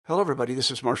Hello, everybody. This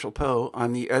is Marshall Poe.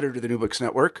 I'm the editor of the New Books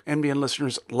Network. NBN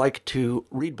listeners like to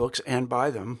read books and buy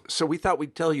them. So we thought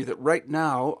we'd tell you that right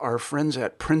now, our friends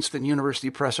at Princeton University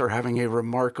Press are having a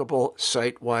remarkable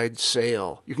site-wide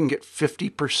sale. You can get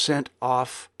 50%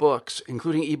 off books,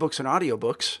 including ebooks and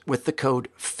audiobooks, with the code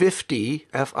 50,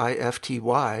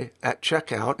 F-I-F-T-Y, at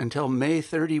checkout until May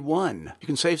 31. You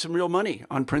can save some real money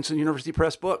on Princeton University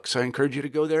Press books. I encourage you to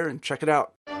go there and check it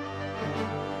out.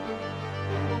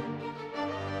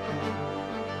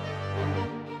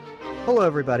 Hello,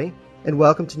 everybody, and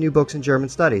welcome to New Books in German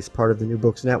Studies, part of the New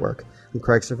Books Network. I'm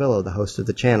Craig Servillo, the host of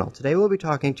the channel. Today we'll be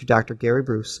talking to Dr. Gary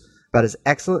Bruce about his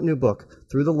excellent new book,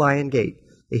 Through the Lion Gate,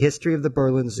 A History of the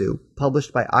Berlin Zoo,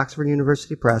 published by Oxford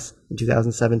University Press in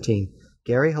 2017.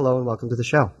 Gary, hello and welcome to the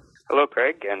show. Hello,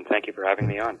 Craig, and thank you for having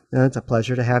me on. It's a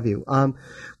pleasure to have you.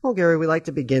 Well, Gary, we like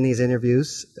to begin these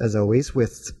interviews, as always,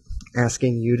 with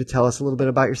asking you to tell us a little bit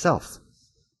about yourself.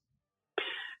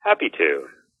 Happy to.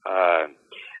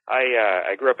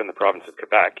 I grew up in the province of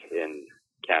Quebec in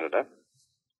Canada,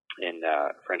 in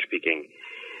a French-speaking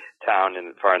town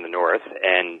far in the north,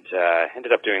 and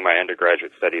ended up doing my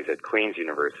undergraduate studies at Queen's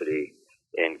University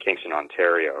in Kingston,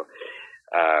 Ontario,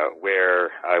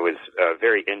 where I was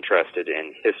very interested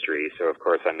in history. So, of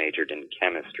course, I majored in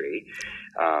chemistry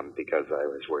because I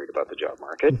was worried about the job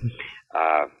market,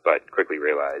 but quickly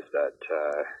realized that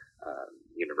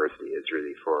university is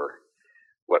really for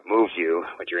what moves you,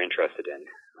 what you're interested in,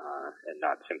 and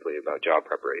not simply about job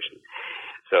preparation.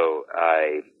 So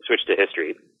I switched to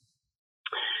history,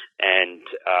 and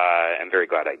I'm very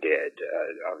glad I did.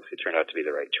 Obviously, it turned out to be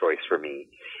the right choice for me.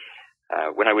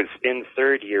 When I was in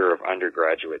third year of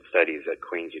undergraduate studies at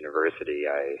Queen's University,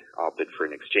 I opted for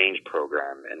an exchange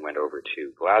program and went over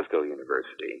to Glasgow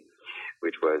University,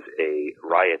 which was a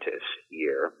riotous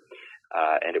year.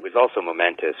 And it was also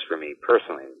momentous for me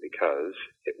personally because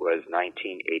it was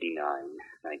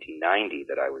 1990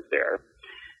 that I was there.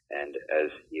 And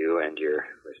as you and your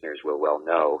listeners will well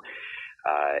know,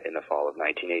 in the fall of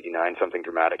 1989, something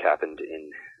dramatic happened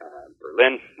in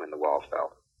Berlin when the wall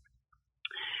fell.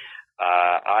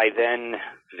 I then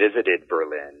visited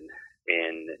Berlin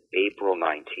in April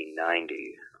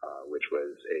 1990, which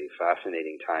was a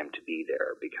fascinating time to be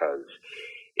there because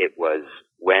it was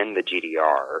when the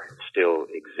GDR still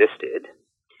existed.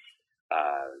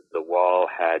 The wall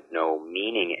had no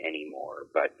meaning anymore,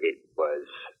 but it was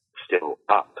still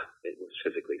up. It was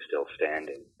physically still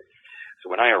standing. So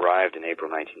when I arrived in April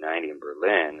 1990 in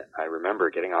Berlin, I remember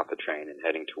getting off the train and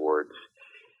heading towards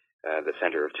the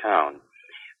center of town,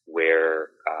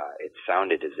 where it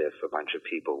sounded as if a bunch of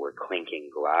people were clinking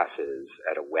glasses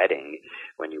at a wedding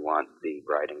when you want the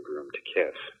bride and groom to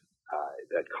kiss.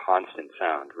 That constant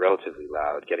sound, relatively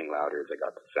loud, getting louder as I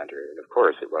got to the center. And of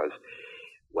course, it was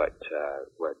what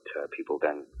people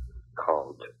then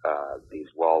called these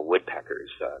wall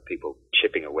woodpeckers, people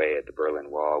chipping away at the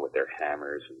Berlin Wall with their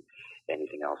hammers and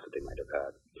anything else that they might have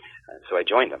had. So I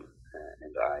joined them,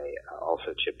 and I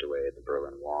also chipped away at the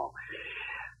Berlin Wall.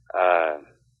 I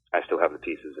still have the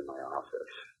pieces in my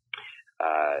office.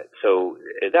 So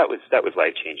that was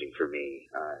life-changing for me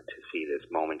to see this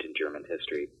moment in German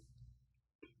history.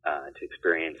 To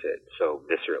experience it so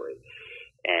viscerally.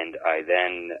 And I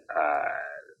then,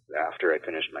 after I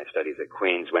finished my studies at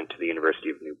Queen's, went to the University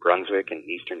of New Brunswick in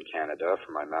Eastern Canada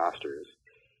for my master's,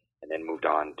 and then moved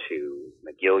on to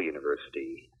McGill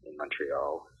University in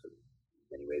Montreal, so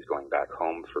in many ways going back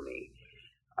home for me,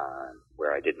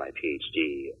 where I did my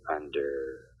PhD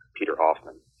under Peter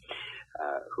Hoffmann,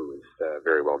 who is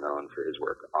very well known for his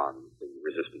work on the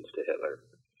resistance to Hitler.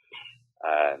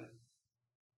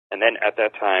 And then at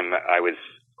that time, I was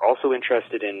also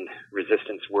interested in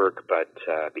resistance work, but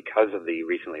because of the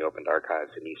recently opened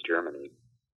archives in East Germany,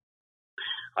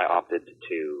 I opted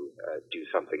to do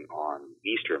something on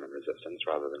East German resistance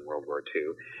rather than World War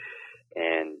II.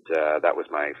 And that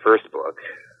was my first book,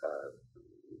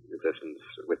 Resistance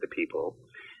with the People.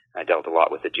 I dealt a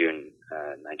lot with the June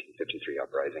 1953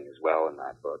 uprising as well in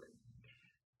that book.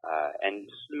 And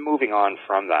moving on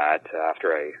from that,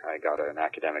 after I got an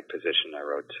academic position, I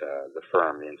wrote The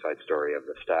Firm, The Inside Story of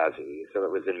the Stasi. So it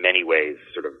was in many ways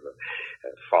sort of a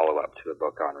follow-up to the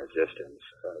book on resistance,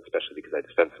 especially because I'd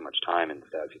spent so much time in the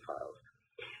Stasi files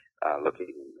looking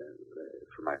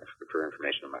for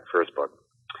information on my first book.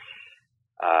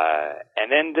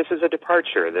 And then this is a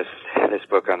departure. This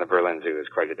book on the Berlin Zoo is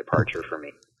quite a departure for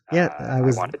me. Yeah, I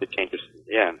wanted to change this.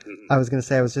 Yeah. I was going to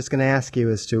say, I was just going to ask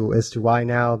you as to why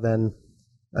now then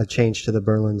a change to the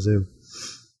Berlin Zoo.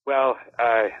 Well,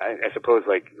 I suppose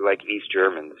like East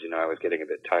Germans, I was getting a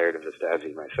bit tired of the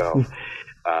Stasi myself,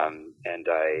 and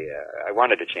I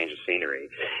wanted to change the scenery.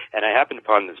 And I happened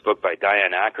upon this book by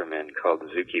Diane Ackerman called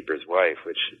The Zookeeper's Wife,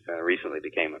 which recently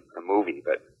became a movie,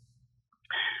 but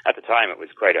at the time it was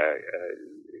quite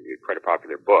a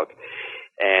popular book.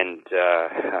 And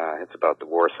it's about the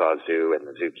Warsaw Zoo and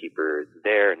the zookeeper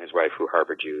there and his wife who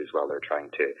harbor Jews while they're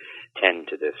trying to tend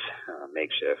to this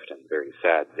makeshift and very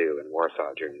sad zoo in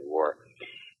Warsaw during the war.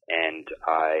 And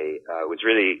I was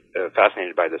really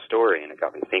fascinated by the story, and it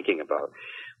got me thinking about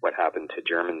what happened to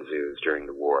German zoos during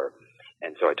the war.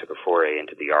 And so I took a foray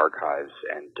into the archives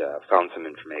and found some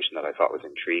information that I thought was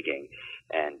intriguing,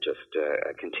 and just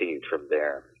continued from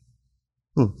there.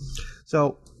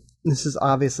 So this is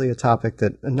obviously a topic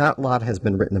that not a lot has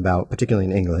been written about, particularly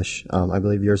in English. I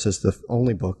believe yours is the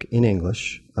only book in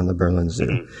English on the Berlin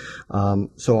Zoo. Mm-hmm.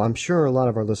 So I'm sure a lot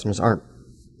of our listeners aren't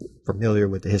familiar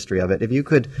with the history of it. If you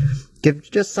could give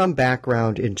just some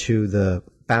background into the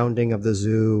founding of the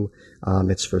zoo,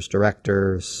 its first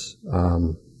directors,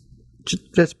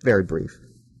 just very brief.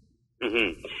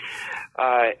 Mm-hmm.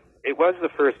 It was the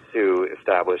first zoo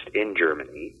established in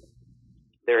Germany.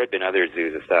 There had been other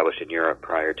zoos established in Europe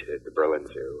prior to the Berlin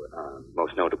Zoo,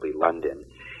 most notably London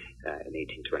in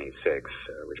 1826,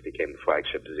 which became the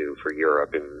flagship zoo for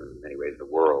Europe, in many ways the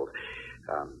world,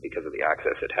 because of the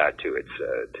access it had to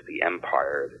the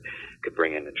empire. It could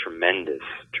bring in a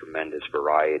tremendous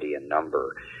variety and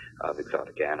number of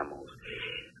exotic animals.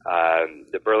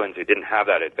 The Berlin Zoo didn't have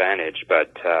that advantage, but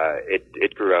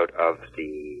it grew out of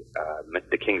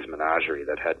the King's Menagerie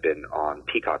that had been on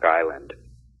Peacock Island,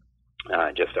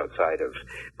 just outside of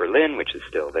Berlin, which is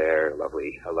still there. A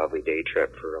lovely day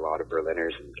trip for a lot of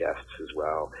Berliners and guests as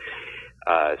well.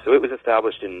 So it was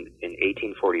established in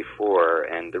 1844,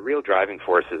 and the real driving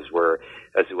forces were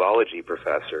a zoology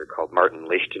professor called Martin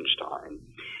Lichtenstein,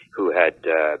 who had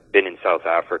been in South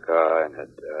Africa and had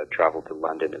traveled to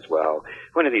London as well.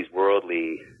 One of these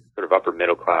worldly, sort of upper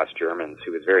middle class Germans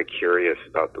who was very curious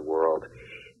about the world,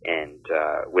 and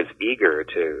was eager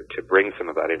to bring some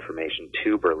of that information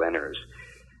to Berliners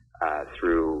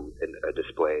through a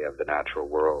display of the natural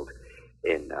world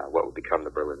in what would become the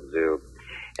Berlin Zoo.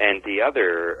 And the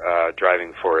other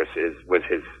driving force was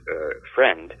his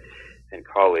friend and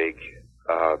colleague,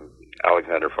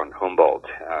 Alexander von Humboldt,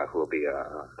 who will be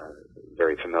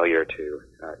very familiar to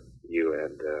you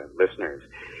and listeners.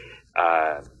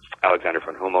 Alexander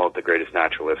von Humboldt, the greatest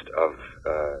naturalist of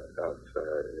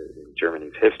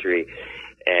Germany's history,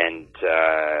 and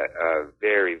a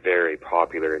very, very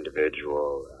popular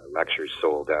individual. Lectures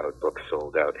sold out, books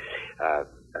sold out.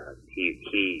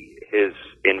 His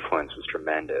influence was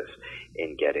tremendous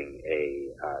in getting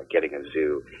a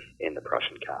zoo in the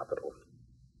Prussian capital.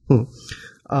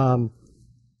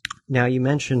 Now you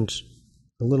mentioned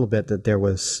a little bit that there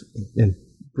was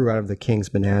grew out of the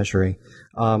King's Menagerie.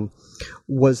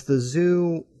 Was the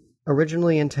zoo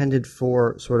originally intended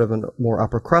for sort of a more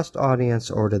upper crust audience,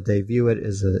 or did they view it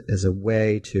as a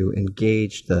way to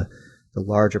engage the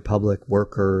larger public,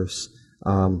 workers?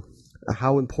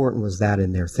 How important was that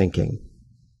in their thinking?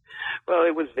 Well,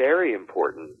 it was very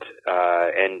important,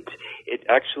 and it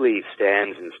actually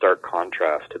stands in stark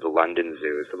contrast to the London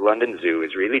Zoo. So the London Zoo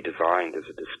is really designed as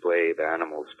a display of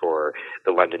animals for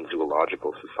the London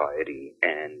Zoological Society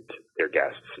and their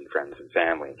guests and friends and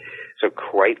family. So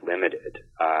quite limited.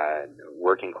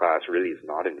 Working class really is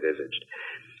not envisaged.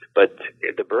 But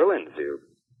the Berlin Zoo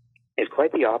is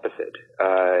quite the opposite.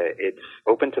 It's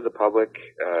open to the public,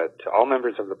 to all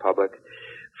members of the public,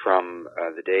 from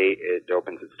the day it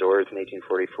opens its doors in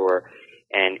 1844,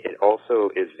 and it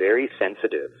also is very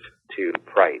sensitive to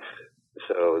price.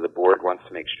 So the board wants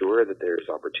to make sure that there's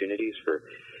opportunities for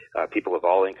people of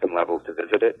all income levels to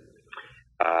visit it.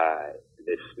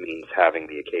 This means having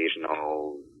the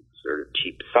occasional sort of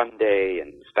cheap Sunday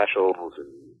and specials and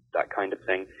that kind of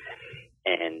thing.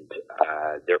 And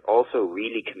they're also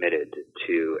really committed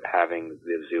to having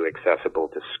the zoo accessible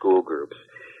to school groups.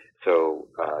 So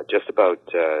just about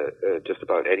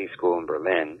any school in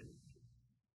Berlin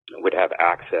would have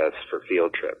access for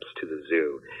field trips to the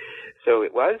zoo. So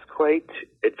it was quite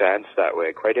advanced that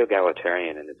way, quite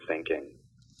egalitarian in its thinking.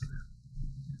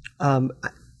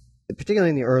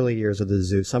 Particularly in the early years of the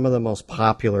zoo, some of the most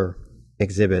popular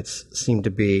exhibits seem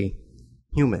to be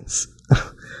humans.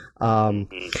 Can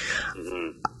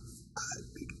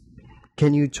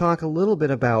you talk a little bit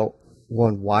about,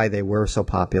 why they were so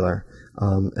popular?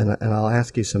 And I'll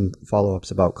ask you some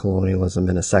follow-ups about colonialism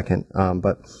in a second.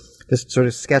 But just sort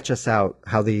of sketch us out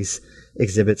how these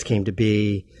exhibits came to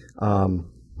be,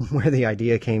 where the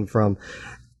idea came from,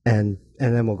 and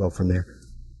then we'll go from there.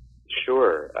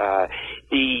 Sure. Sure.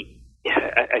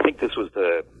 I think this was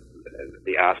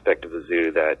the aspect of the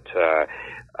zoo that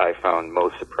I found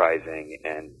most surprising,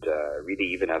 and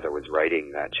really, even as I was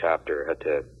writing that chapter, had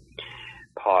to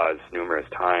pause numerous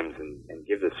times and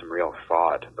give this some real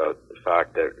thought about the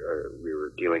fact that we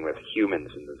were dealing with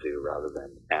humans in the zoo rather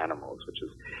than animals, which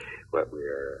is what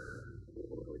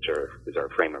is our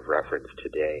frame of reference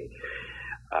today.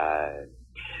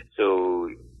 So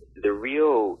the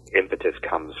real impetus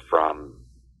comes from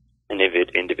an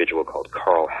individual called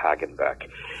Carl Hagenbeck.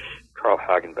 Carl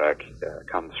Hagenbeck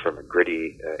comes from a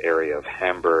gritty area of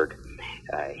Hamburg.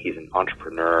 He's an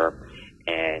entrepreneur,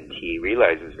 and he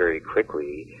realizes very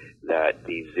quickly that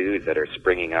these zoos that are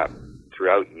springing up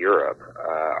throughout Europe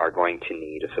are going to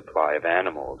need a supply of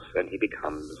animals, and he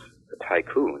becomes a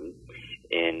tycoon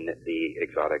in the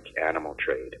exotic animal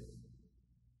trade.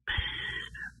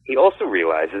 He also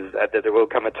realizes that there will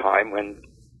come a time when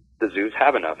the zoos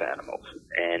have enough animals,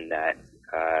 and that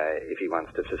if he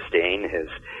wants to sustain his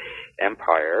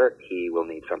empire, he will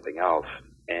need something else.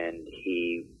 And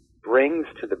he brings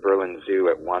to the Berlin Zoo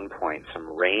at one point some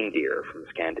reindeer from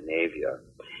Scandinavia,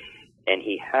 and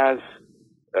he has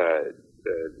the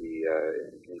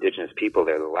indigenous people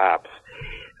there, the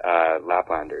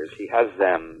Laplanders, he has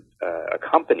them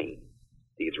accompany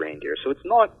these reindeer. So it's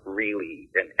not really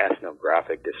an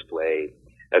ethnographic display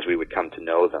as we would come to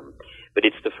know them, but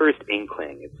it's the first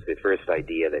inkling, it's the first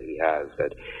idea that he has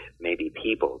that maybe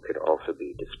people could also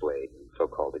be displayed,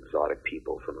 so-called exotic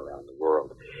people from around the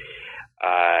world.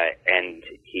 And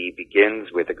he begins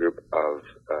with a group of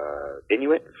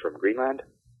Inuit from Greenland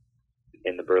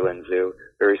in the Berlin Zoo,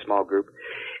 very small group.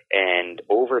 And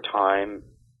over time,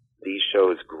 these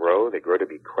shows grow. They grow to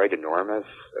be quite enormous,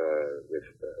 with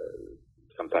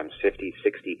sometimes 50,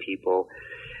 60 people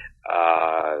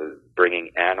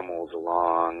bringing animals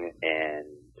along. And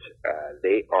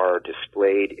they are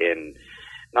displayed in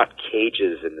not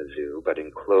cages in the zoo, but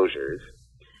enclosures.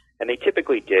 And they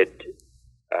typically did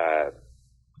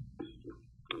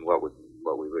what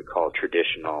we would call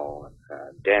traditional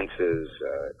dances,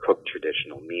 cooked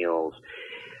traditional meals,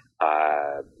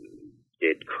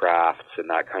 did crafts and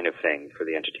that kind of thing for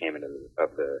the entertainment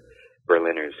of the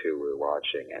Berliners who were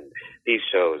watching. And these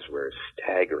shows were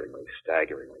staggeringly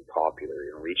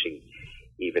popular, reaching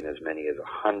even as many as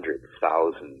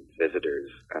 100,000 visitors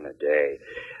on a day.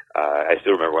 I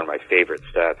still remember one of my favorite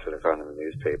stats that I found in the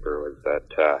newspaper was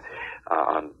that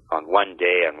on one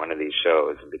day on one of these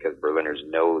shows, and because Berliners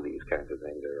know these kinds of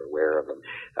things, they're aware of them,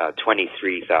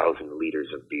 23,000 liters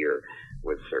of beer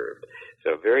was served.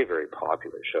 So very, very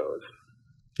popular shows.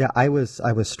 Yeah, I was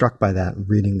struck by that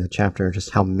reading the chapter,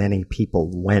 just how many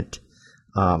people went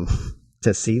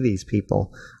to see these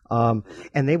people.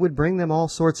 And they would bring them all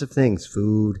sorts of things,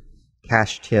 food,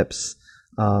 cash tips.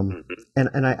 And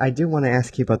I do want to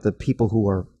ask you about the people who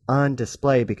were on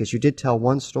display, because you did tell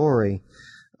one story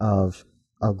of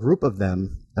a group of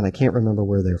them, and I can't remember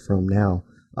where they're from now,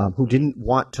 who didn't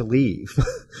want to leave.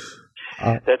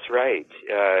 That's right.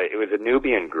 It was a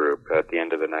Nubian group at the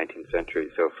end of the 19th century,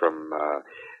 so from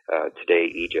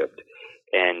today Egypt.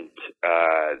 And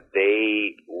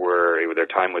their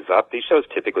time was up. These shows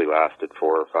typically lasted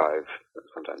 4 or 5,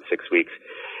 sometimes 6 weeks.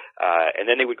 And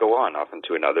then they would go on, often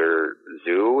to another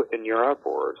zoo in Europe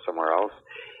or somewhere else.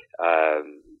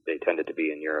 They tended to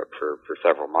be in Europe for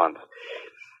several months.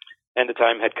 And the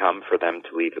time had come for them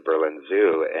to leave the Berlin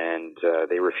Zoo, and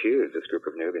they refused. This group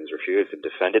of Nubians refused and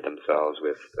defended themselves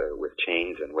with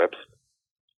chains and whips.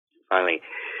 Finally,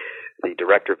 the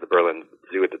director of the Berlin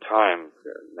Zoo at the time,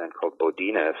 a man called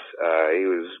Bodinus, he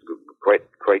was quite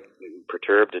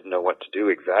perturbed, didn't know what to do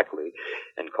exactly,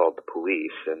 and called the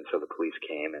police. And so the police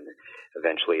came and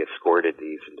eventually escorted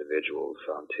these individuals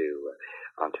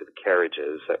onto the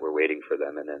carriages that were waiting for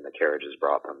them, and then the carriages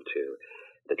brought them to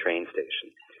the train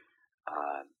station.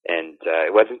 And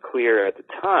it wasn't clear at the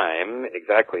time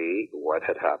exactly what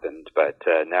had happened, but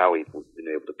now we've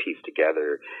been able to piece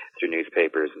together through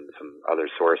newspapers and some other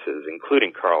sources,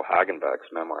 including Carl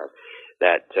Hagenbeck's memoirs,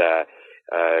 that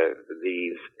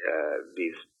these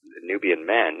Nubian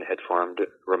men had formed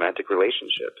romantic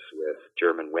relationships with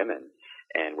German women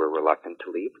and were reluctant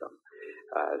to leave them.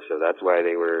 So that's why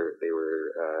they were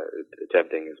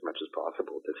attempting as much as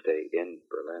possible to stay in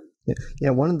Berlin. Yeah,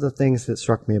 one of the things that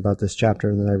struck me about this chapter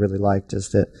and that I really liked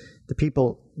is that the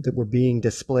people that were being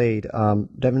displayed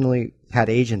definitely had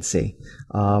agency,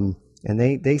 and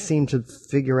they seemed to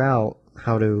figure out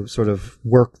how to sort of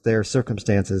work their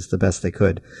circumstances the best they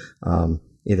could,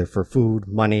 either for food,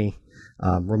 money,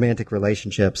 romantic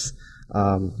relationships.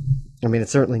 I mean,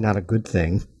 it's certainly not a good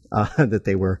thing that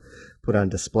they were put on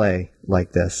display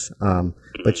like this.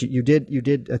 But you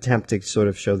did attempt to sort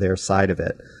of show their side of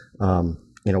it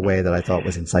in a way that I thought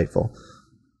was insightful.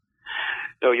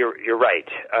 No, you're right.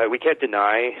 We can't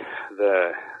deny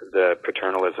the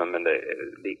paternalism and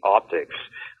the optics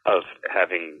of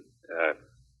having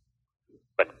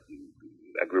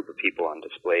a group of people on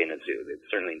display in a zoo. It's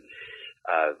certainly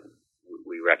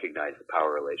we recognize the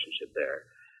power relationship there.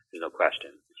 There's no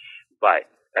question. But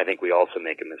I think we also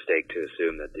make a mistake to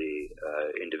assume that the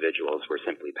individuals were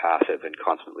simply passive and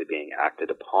constantly being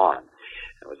acted upon.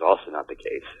 That was also not the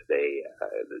case.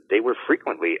 They were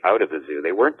frequently out of the zoo.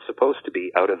 They weren't supposed to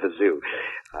be out of the zoo.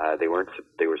 They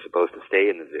were supposed to stay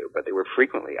in the zoo, but they were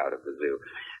frequently out of the zoo.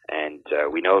 And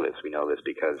we know this. We know this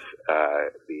because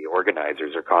the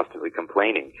organizers are constantly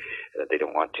complaining that they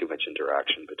don't want too much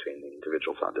interaction between the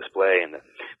individuals on display and the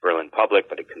Berlin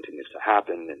public, but it continues to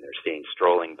happen, and they're seen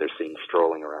strolling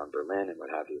around Berlin and what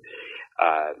have you.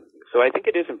 So I think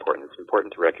it is important. It's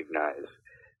important to recognize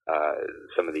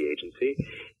some of the agency.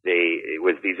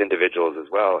 These individuals as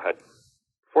well had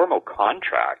formal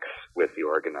contracts with the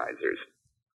organizers.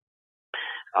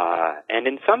 And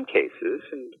in some cases,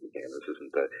 and again, this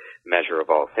isn't the measure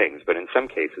of all things, but in some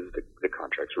cases the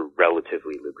contracts were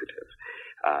relatively lucrative,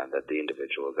 that the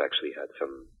individuals actually had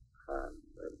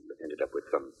ended up with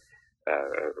some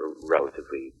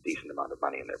relatively decent amount of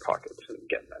money in their pockets. And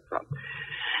again, that's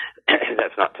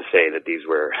not to say that these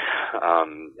were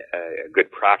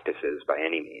good practices by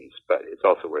any means, but it's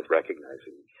also worth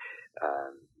recognizing,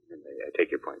 and I take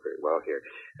your point very well here,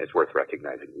 it's worth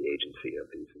recognizing the agency of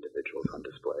these individuals on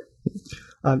display.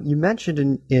 You mentioned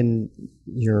in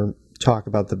your talk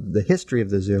about the history of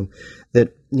the zoo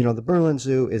that, the Berlin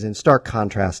Zoo is in stark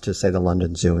contrast to, say, the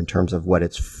London Zoo in terms of what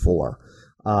it's for.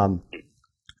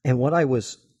 And what I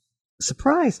was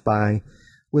surprised by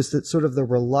was that sort of the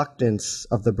reluctance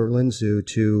of the Berlin Zoo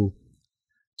to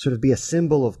sort of be a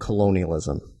symbol of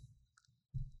colonialism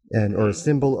or a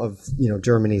symbol of,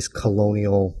 Germany's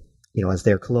colonial, as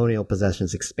their colonial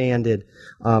possessions expanded.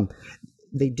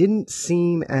 They didn't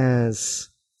seem as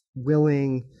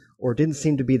willing, or didn't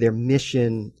seem to be their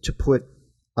mission, to put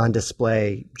on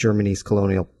display Germany's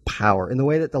colonial power in the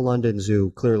way that the London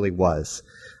Zoo clearly was.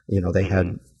 They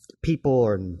had people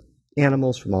and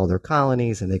animals from all their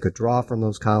colonies, and they could draw from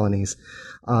those colonies.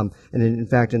 And in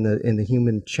fact, in the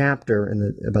human chapter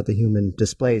about the human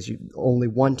displays, only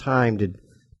one time did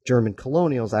German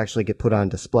colonials actually get put on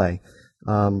display.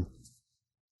 I'm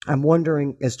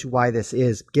wondering as to why this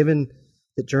is, given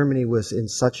that Germany was in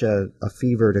such a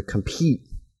fever to compete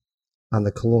on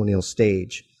the colonial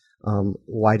stage.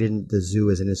 Why didn't the zoo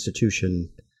as an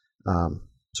institution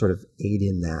sort of aid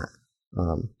in that?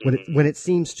 When it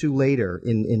seems to later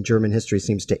in German history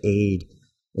seems to aid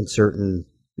in certain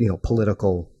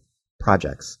political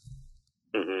projects.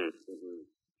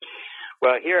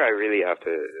 Well, here I really have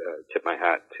to tip my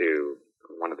hat to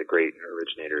one of the great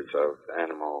originators of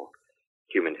animal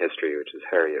human history, which is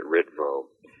Harriet Ritvo,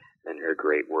 and her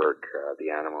great work, The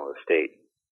Animal Estate,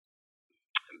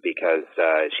 because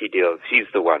she's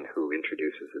the one who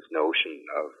introduces this notion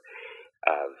of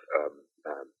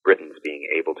Britons being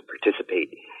able to participate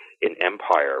in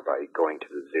empire by going to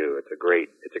the zoo. It's a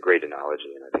great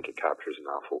analogy, and I think it captures an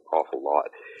awful lot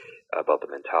about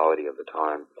the mentality of the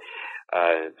time.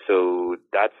 So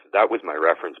that was my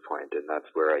reference point, and that's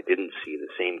where I didn't see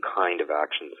the same kind of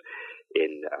actions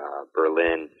in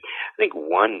Berlin. I think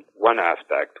one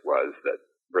aspect was that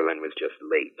Berlin was just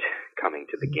late coming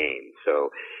to the game, so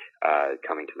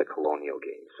coming to the colonial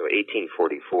game. So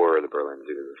 1844, the Berlin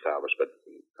Zoo is established, but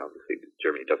obviously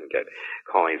Germany doesn't get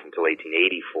colonies until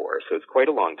 1884, so it's quite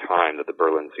a long time that the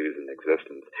Berlin Zoo is in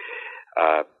existence.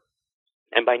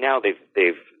 And by now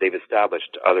they've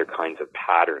established other kinds of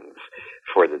patterns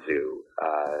for the zoo,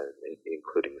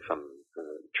 including some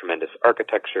tremendous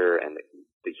architecture, and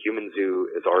the human zoo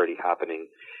is already happening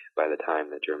by the time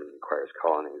that Germany acquires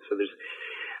colonies. So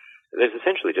there's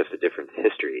essentially just a different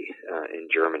history in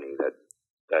Germany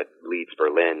that leads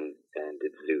Berlin and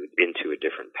its zoo into a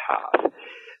different path.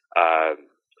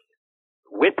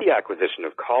 With the acquisition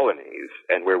of colonies,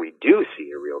 and where we do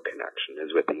see a real connection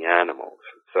is with the animals.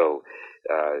 So,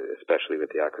 especially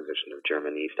with the acquisition of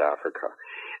German East Africa.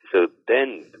 So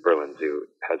then the Berlin Zoo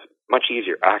has much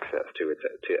easier access to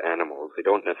animals. They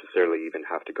don't necessarily even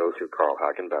have to go through Karl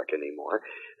Hagenbeck anymore.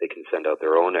 They can send out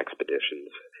their own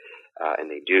expeditions,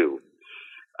 and they do,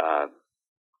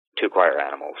 to acquire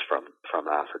animals from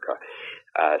Africa.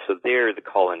 So there the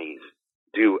colonies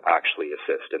do actually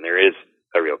assist, and there is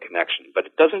a real connection, but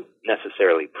it doesn't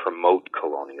necessarily promote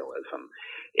colonialism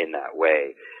in that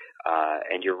way.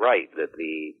 And you're right that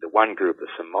the one group,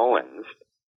 the Samoans,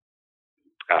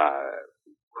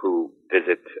 who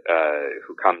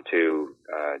come to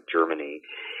Germany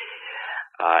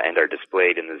and are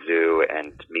displayed in the zoo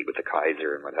and meet with the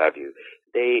Kaiser and what have you.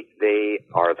 They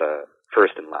are the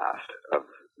first and last of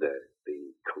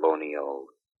the colonial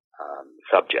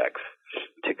subjects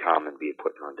to come and be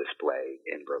put on display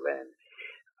in Berlin.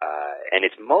 And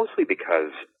it's mostly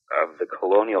because of the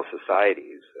colonial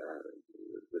societies,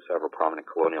 the several prominent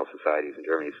colonial societies in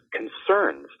Germany's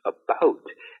concerns about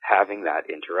having that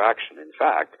interaction. In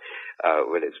fact,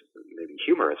 what is maybe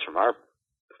humorous from our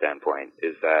standpoint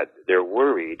is that they're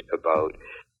worried about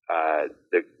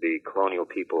the colonial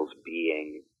peoples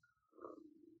being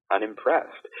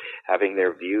unimpressed, having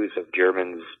their views of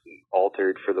Germans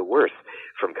altered for the worse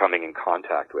from coming in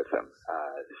contact with them.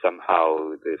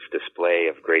 Somehow this display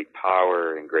of great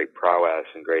power and great prowess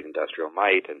and great industrial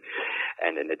might and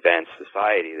an advanced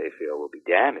society, they feel, will be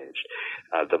damaged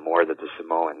the more that the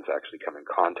Samoans actually come in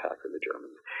contact with the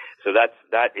Germans. So that's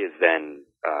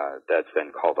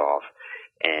then called off,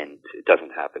 and it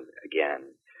doesn't happen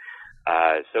again.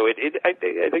 So I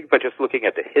think by just looking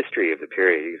at the history of the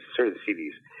period, you sort of see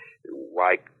these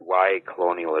why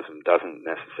colonialism doesn't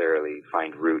necessarily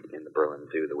find root in the Berlin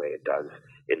Zoo the way it does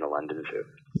in the London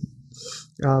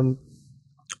Zoo.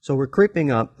 So we're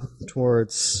creeping up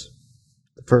towards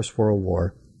the First World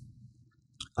War.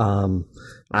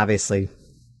 Obviously,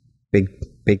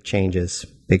 big changes,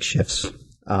 big shifts,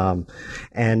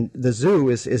 and the zoo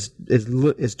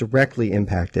is directly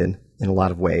impacted in a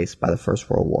lot of ways by the First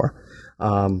World War.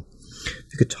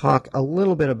 If you could talk a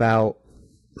little bit about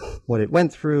what it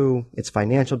went through, its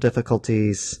financial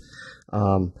difficulties,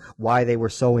 why they were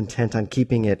so intent on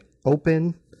keeping it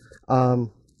open,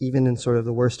 even in sort of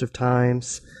the worst of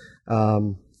times,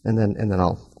 and then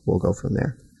we'll go from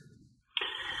there.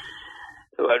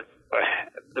 So,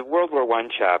 the World War I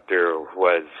chapter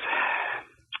was,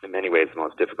 in many ways, the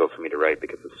most difficult for me to write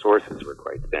because the sources were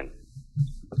quite thin.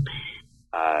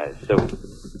 So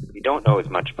we don't know as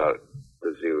much about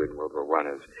the zoo in World War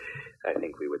I as I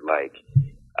think we would like.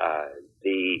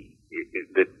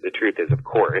 The truth is, of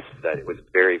course, that it was a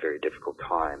very, very difficult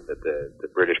time, that the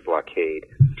British blockade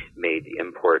made the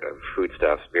import of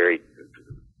foodstuffs very,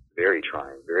 very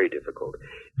trying, very difficult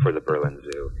for the Berlin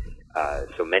Zoo.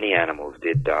 So many animals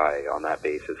did die on that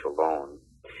basis alone.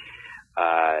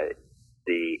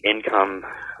 The income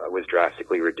was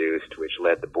drastically reduced, which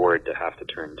led the board to have to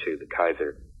turn to the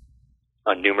Kaiser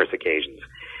on numerous occasions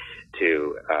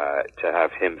to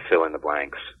have him fill in the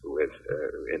blanks with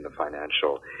in the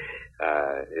financial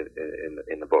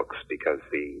in the books, because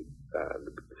the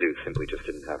zoo simply just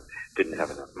didn't have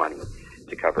enough money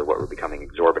to cover what were becoming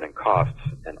exorbitant costs,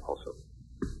 and also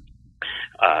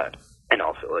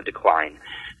a decline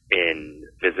in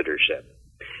visitorship.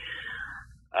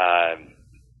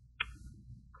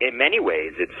 In many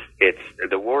ways, it's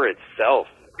the war itself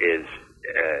is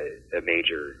a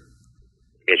major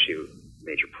issue,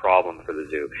 major problem for the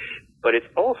zoo, but it's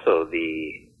also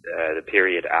the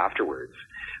period afterwards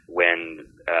when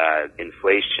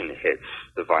inflation hits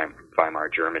the Weimar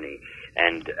Germany,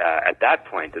 and at that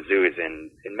point the zoo is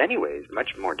in many ways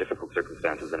much more difficult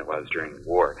circumstances than it was during the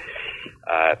war.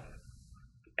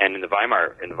 And in the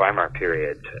Weimar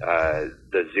period,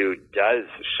 the zoo does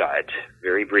shut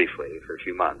very briefly for a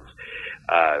few months,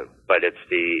 but it's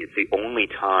the only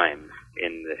time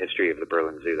in the history of the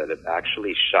Berlin Zoo that it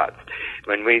actually shuts.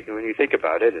 When you think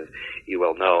about it, as you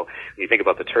well know, when you think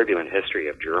about the turbulent history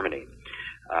of Germany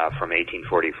from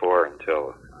 1844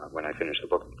 until when I finished the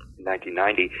book in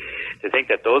 1990, to think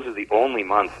that those are the only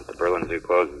months that the Berlin Zoo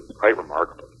closes is quite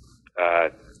remarkable.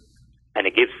 And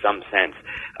it gives some sense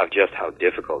of just how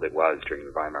difficult it was during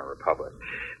the Weimar Republic.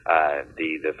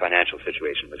 The financial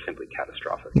situation was simply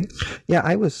catastrophic. Yeah,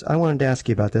 I wanted to ask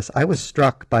you about this. I was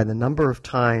struck by the number of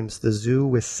times the zoo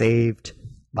was saved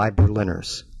by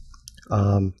Berliners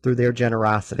through their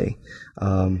generosity.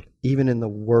 Even in the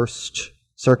worst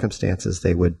circumstances,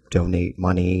 they would donate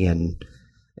money and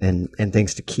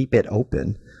things to keep it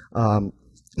open.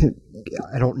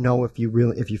 I don't know if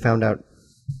you found out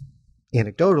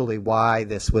anecdotally why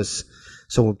this was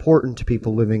so important to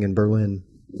people living in Berlin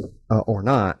or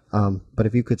not, but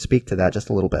if you could speak to that just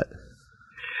a little bit.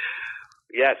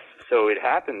 Yes, so it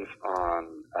happens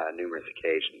on numerous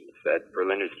occasions that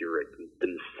Berliners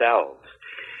themselves,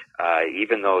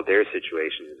 even though their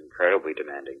situation is incredibly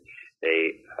demanding,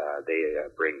 they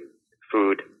bring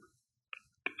food,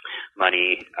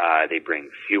 money, they bring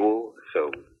fuel,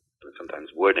 so sometimes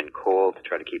wood and coal to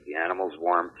try to keep the animals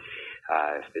warm.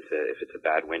 If it's a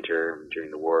bad winter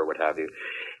during the war, what have you,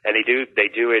 and they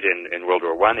do it in World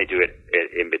War I. They do it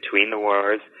in between the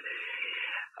wars.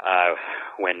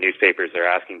 when newspapers are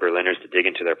asking Berliners to dig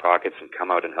into their pockets and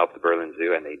come out and help the Berlin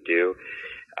Zoo, and they do.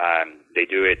 They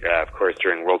do it, of course,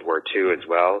 during World War II as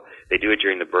well. They do it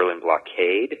during the Berlin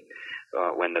blockade,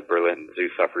 when the Berlin Zoo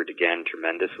suffered again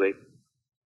tremendously.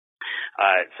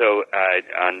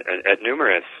 At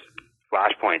numerous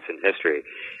flashpoints in history,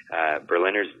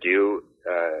 Berliners do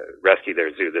rescue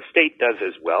their zoo. The state does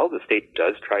as well. The state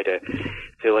does try to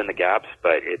fill in the gaps,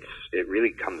 but it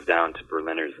really comes down to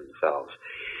Berliners themselves.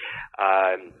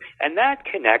 And that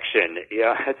connection,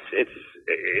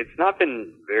 it's not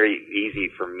been very easy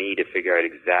for me to figure out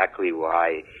exactly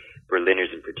why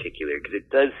Berliners in particular, because it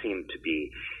does seem to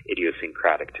be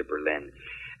idiosyncratic to Berlin.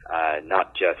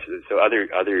 Not just so other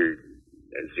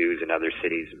zoos in other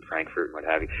cities in Frankfurt and what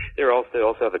have you. They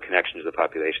also have a connection to the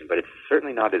population, but it's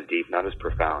certainly not as deep, not as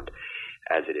profound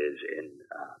as it is in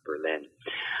Berlin.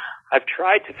 I've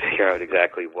tried to figure out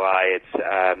exactly why.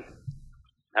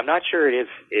 I'm not sure it's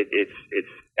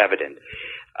evident.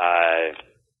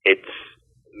 It's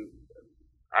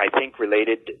I think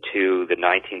related to the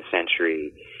 19th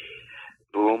century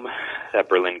boom that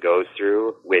Berlin goes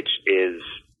through, which is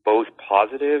both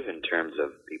positive in terms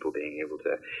of people being able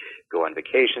to go on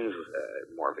vacations,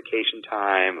 more vacation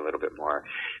time, a little bit more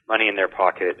money in their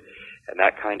pocket, and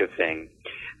that kind of thing.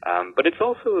 But it's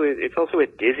also a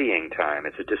dizzying time.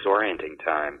 It's a disorienting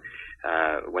time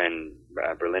when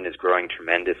Berlin is growing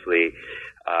tremendously.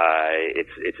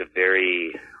 It's a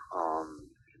very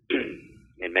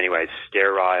in many ways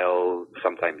sterile,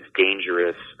 sometimes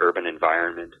dangerous urban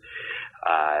environment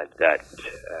that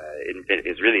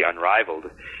is really unrivaled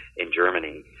in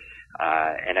Germany,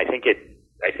 and I think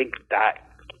that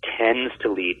tends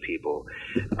to lead people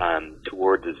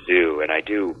toward the zoo. And I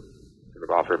do sort of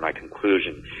offer my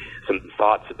conclusion some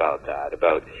thoughts about that,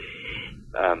 about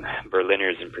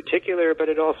Berliners in particular, but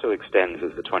it also extends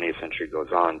as the 20th century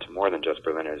goes on to more than just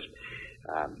Berliners,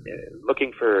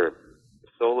 looking for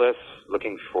solace,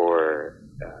 looking for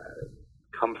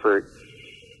comfort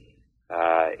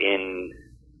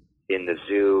in the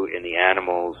zoo, in the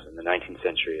animals in the 19th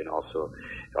century, and also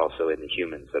in the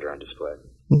humans that are on display.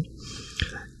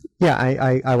 Yeah,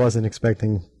 I wasn't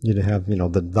expecting you to have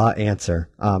the answer.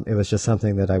 It was just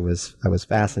something that I was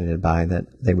fascinated by, that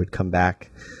they would come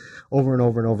back over and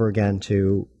over and over again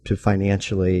to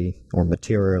financially or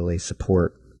materially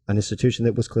support an institution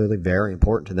that was clearly very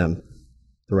important to them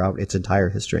throughout its entire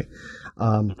history.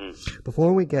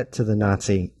 Before we get to the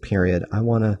Nazi period, I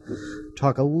want to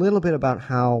talk a little bit about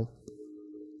how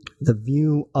the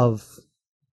view of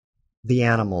the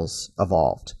animals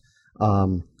evolved,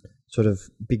 sort of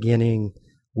beginning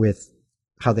with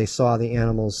how they saw the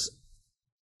animals,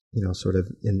 sort of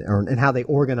and how they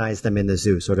organized them in the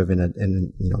zoo, sort of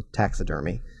in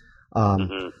taxidermy,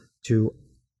 and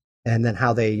then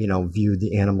how they viewed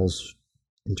the animals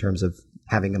in terms of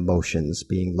having emotions,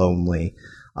 being lonely,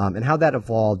 and how that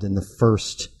evolved in the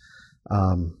first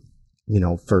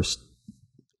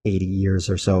 80 years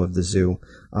or so of the zoo,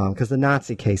 because the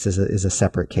Nazi case is a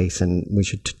separate case, and we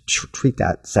should treat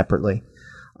that separately.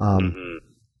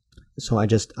 So I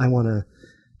want to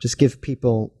just give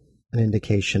people an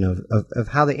indication of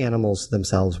how the animals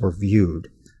themselves were viewed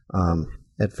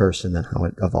at first, and then how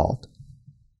it evolved.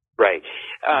 Right.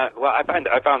 Well, I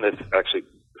found this actually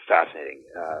fascinating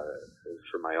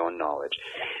for my own knowledge,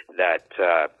 that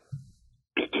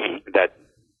that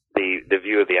the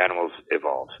view of the animals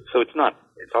evolves. So it's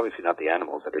obviously not the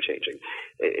animals that are changing,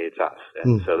 it's us.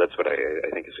 And so that's what I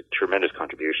think is a tremendous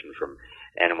contribution from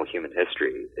animal-human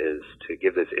history, is to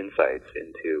give this insights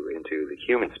into the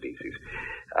human species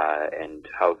and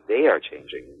how they are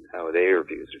changing, and how their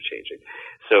views are changing.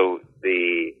 So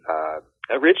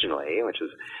originally, which is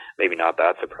maybe not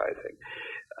that surprising,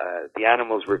 the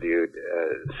animals were viewed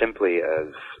simply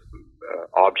as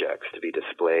objects to be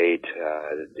displayed.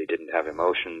 They didn't have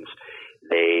emotions.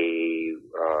 They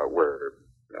were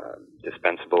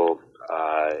dispensable.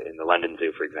 In the London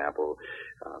Zoo, for example,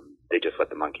 they just let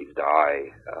the monkeys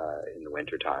die in the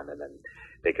wintertime, and then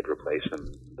they could replace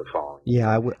them the following.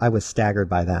 Yeah, I was staggered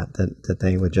by that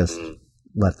they would just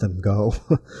let them go.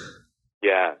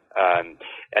 Yeah,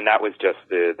 and that was just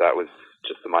the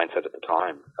mindset at the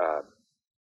time.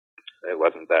 It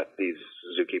wasn't that these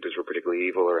zookeepers were particularly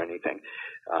evil or anything,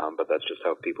 but that's just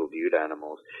how people viewed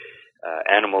animals.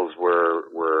 Animals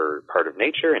were part of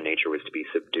nature, and nature was to be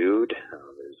subdued.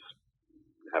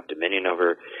 Have dominion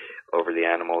over the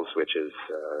animals, which is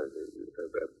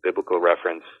a biblical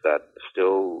reference that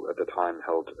still at the time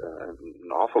held an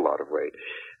awful lot of weight.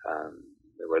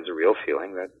 There was a real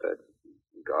feeling that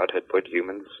God had put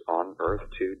humans on Earth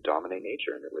to dominate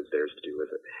nature, and it was theirs to do with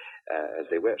it as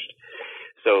they wished.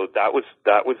 So that was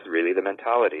really the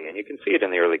mentality, and you can see it in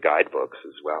the early guidebooks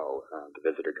as well, the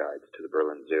visitor guides to the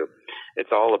Berlin Zoo.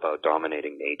 It's all about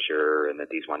dominating nature, and that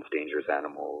these once dangerous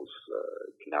animals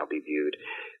can now be viewed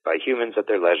by humans at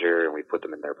their leisure, and we put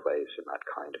them in their place, and that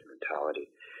kind of mentality.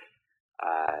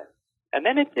 And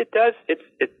then it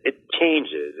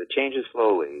changes. It changes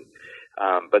slowly,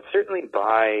 but certainly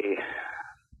by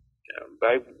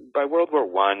World War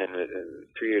I and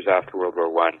 3 years after World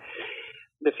War I,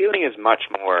 the feeling is much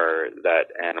more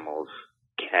that animals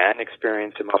can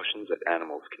experience emotions, that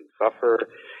animals can suffer,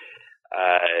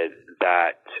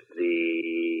 that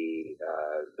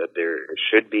there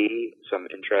should be some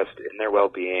interest in their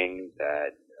well-being,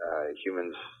 that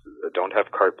humans don't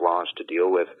have carte blanche to deal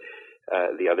with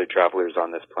the other travelers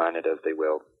on this planet as they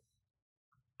will.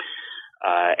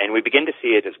 And we begin to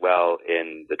see it as well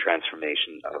in the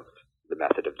transformation of the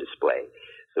method of display.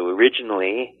 So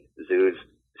originally, zoos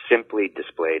simply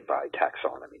displayed by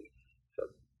taxonomy, so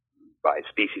by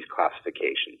species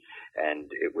classification.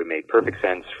 And it would make perfect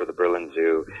sense for the Berlin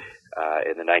Zoo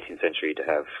in the 19th century to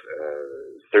have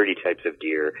 30 types of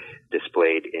deer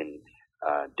displayed in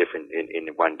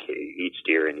one cage, each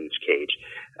deer in each cage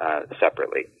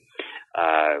separately.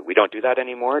 We don't do that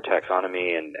anymore.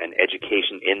 Taxonomy and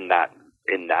education in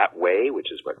that way,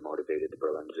 which is what motivated the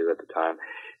Berlin Zoo at the time,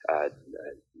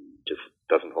 just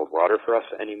doesn't hold water for us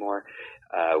anymore.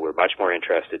 We're much more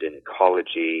interested in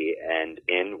ecology and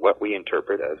in what we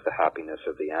interpret as the happiness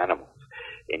of the animals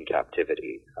in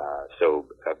captivity. So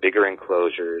bigger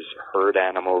enclosures, herd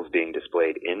animals being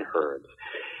displayed in herds.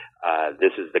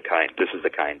 This is the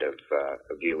kind of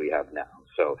view we have now.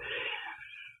 So,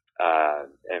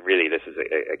 and really, this is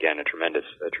again a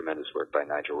tremendous work by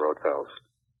Nigel Rodfels,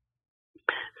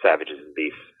 Savages and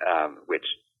Beasts, which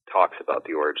talks about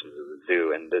the origins of the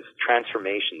zoo and this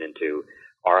transformation into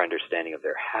our understanding of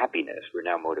their happiness. We're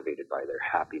now motivated by their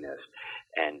happiness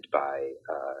and by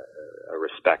a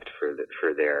respect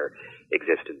for their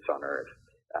existence on Earth.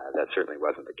 That certainly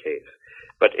wasn't the case,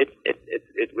 but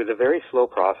it was a very slow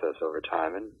process over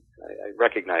time. And I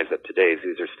recognize that today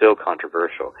zoos are still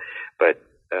controversial, but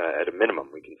at a minimum,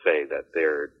 we can say that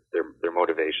their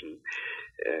motivation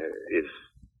is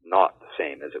not the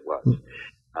same as it was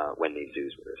when these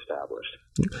zoos were established.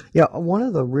 Yeah, one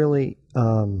of the really,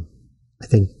 I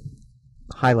think,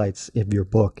 highlights of your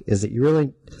book is that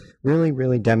you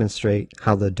really demonstrate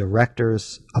how the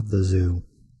directors of the zoo,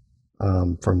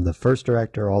 from the first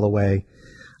director all the way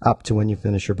up to when you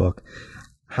finish your book,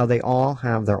 how they all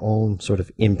have their own sort of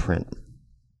imprint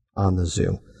on the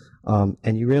zoo.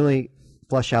 And you really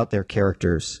flesh out their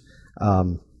characters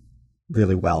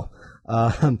really well.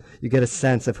 You get a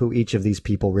sense of who each of these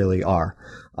people really are.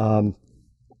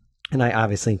 And I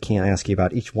obviously can't ask you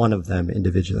about each one of them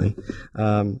individually.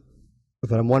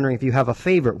 But I'm wondering if you have a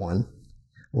favorite one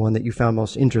that you found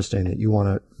most interesting that you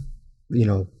want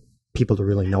to, people to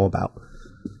really know about.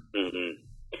 Mm-hmm.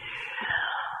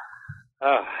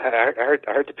 Oh,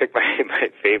 hard to pick my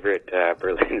favorite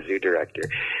Berlin Zoo director.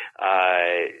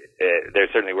 There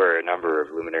certainly were a number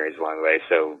of luminaries along the way.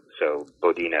 So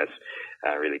Bodinus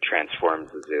really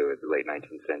transforms the zoo in the late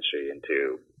 19th century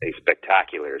into a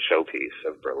spectacular showpiece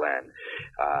of Berlin.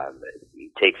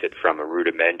 He takes it from a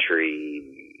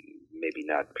rudimentary, maybe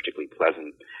not particularly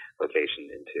pleasant location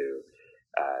into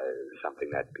something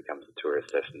that becomes a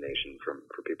tourist destination for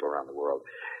people around the world.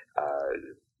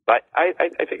 But I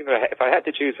think if I had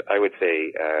to choose, I would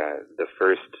say the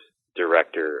first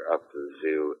director of the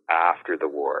zoo after the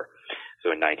war, so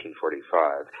in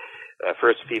 1945.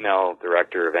 First female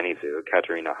director of any zoo,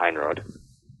 Katharina Heinroth,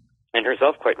 and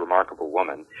herself quite remarkable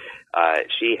woman.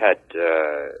 She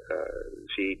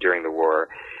during the war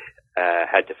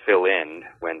had to fill in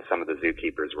when some of the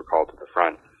zookeepers were called to the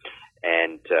front,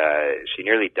 and she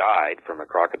nearly died from a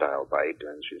crocodile bite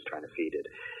when she was trying to feed it,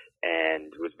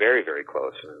 and was very, very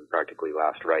close, practically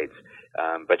last rites.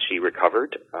 But she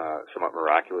recovered somewhat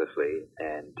miraculously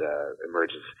and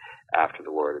emerges after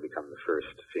the war to become the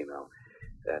first female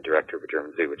director of a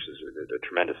German zoo, which is a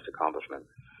tremendous accomplishment.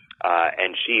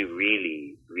 And she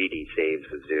really, really saves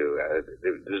the zoo.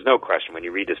 There's no question, when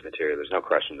you read this material, there's no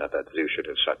question that zoo should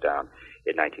have shut down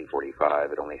in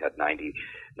 1945. It only had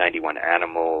 91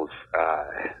 animals.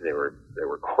 There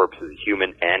were corpses,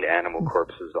 human and animal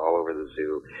corpses all over the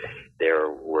zoo. There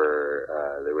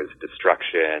was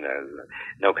destruction,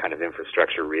 no kind of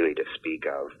infrastructure really to speak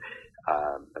of.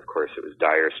 Of course, it was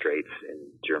dire straits in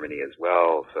Germany as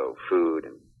well, so food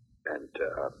and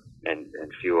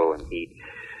fuel and heat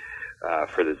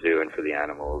for the zoo and for the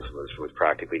animals was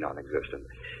practically non-existent.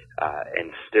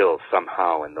 And still,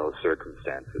 somehow, in those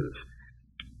circumstances,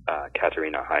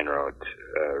 Katharina Heinroth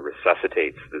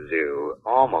resuscitates the zoo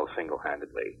almost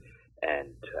single-handedly,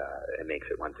 and it makes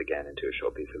it once again into a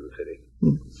showpiece of the city.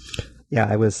 Yeah,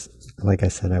 I was, like I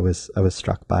said, I was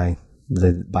struck by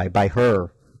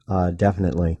her,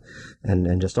 definitely,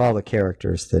 and just all the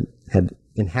characters that had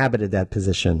inhabited that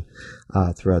position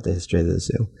throughout the history of the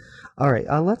zoo. All right,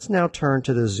 let's now turn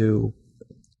to the zoo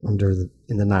in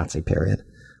the Nazi period.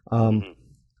 When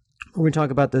we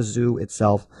talk about the zoo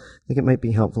itself, I think it might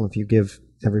be helpful if you give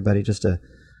everybody just a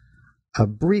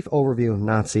brief overview of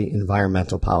Nazi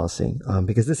environmental policy,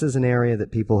 because this is an area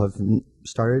that people have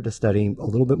started to study a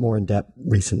little bit more in depth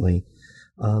recently,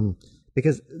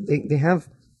 because they have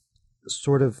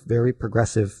sort of very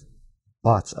progressive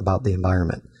thoughts about the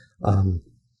environment.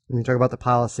 We talk about the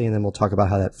policy, and then we'll talk about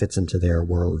how that fits into their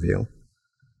worldview.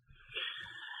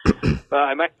 Well,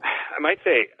 I might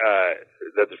say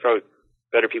that there's probably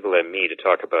better people than me to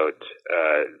talk about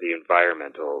the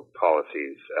environmental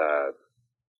policies.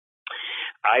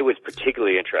 I was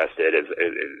particularly interested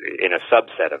in a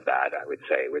subset of that, I would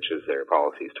say, which is their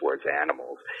policies towards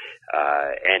animals.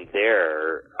 And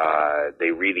there,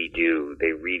 they really do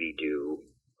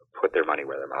put their money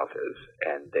where their mouth is,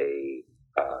 and they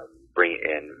bring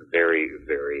in very,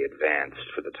 very advanced,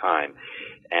 for the time,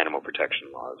 animal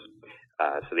protection laws.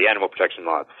 So the animal protection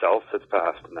law itself that's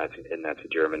passed in Nazi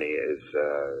Germany is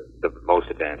the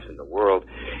most advanced in the world.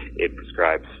 It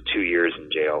prescribes 2 years in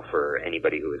jail for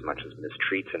anybody who as much as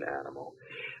mistreats an animal.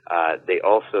 They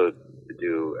also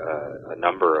do a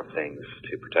number of things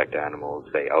to protect animals.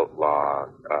 They outlaw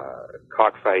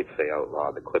cockfights. They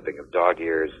outlaw the clipping of dog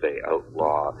ears. They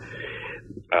outlaw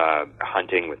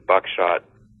hunting with buckshot.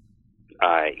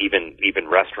 Even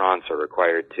restaurants are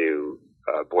required to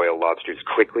boil lobsters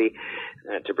quickly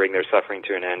to bring their suffering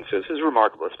to an end. So this is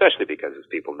remarkable, especially because, as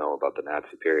people know about the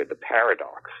Nazi period, the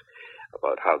paradox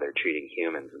about how they're treating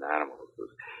humans and animals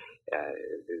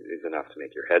is enough to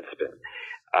make your head spin.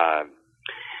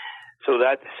 So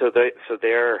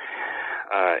their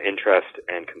interest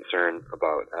and concern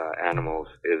about animals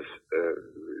is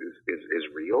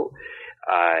real.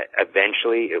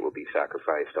 Eventually, it will be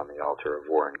sacrificed on the altar of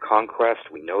war and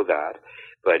conquest. We know that,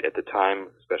 but at the time,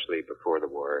 especially before the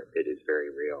war, it is very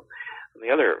real. And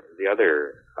the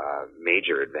other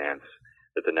major advance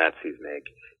that the Nazis make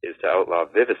is to outlaw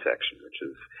vivisection, which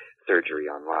is surgery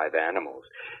on live animals.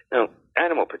 Now,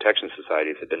 animal protection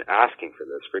societies have been asking for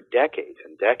this for decades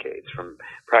and decades from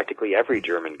practically every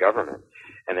German government,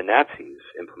 and the Nazis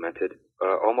implemented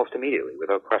almost immediately,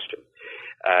 without question.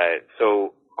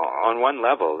 So on one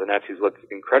level, the Nazis look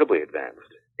incredibly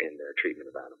advanced in their treatment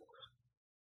of animals.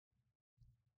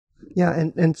 Yeah,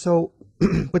 and so,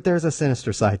 but there's a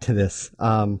sinister side to this,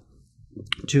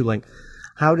 too. Like,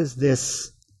 how does the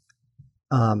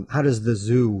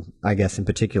zoo, I guess in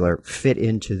particular, fit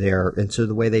into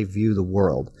the way they view the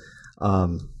world?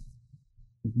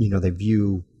 They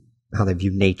view how they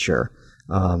view nature,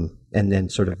 and then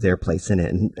sort of their place in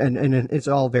it, and it's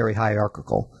all very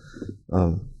hierarchical.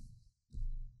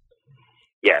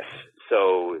 Yes,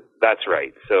 so that's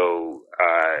right. So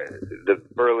the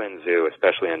Berlin Zoo,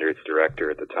 especially under its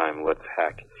director at the time, Lutz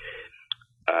Heck,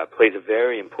 plays a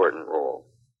very important role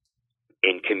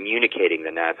in communicating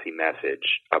the Nazi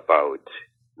message about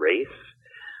race,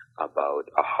 about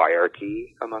a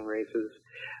hierarchy among races,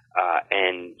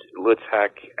 and Lutz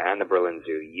Heck and the Berlin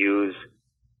Zoo use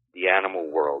the animal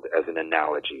world as an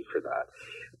analogy for that,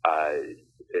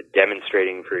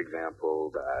 demonstrating, for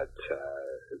example,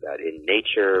 that in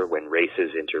nature, when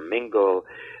races intermingle,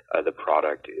 the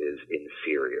product is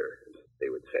inferior, they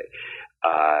would say.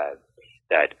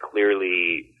 That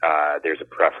clearly there's a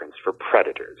preference for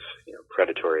predators.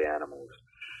 Predatory animals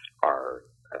are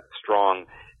strong,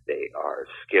 they are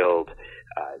skilled,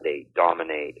 they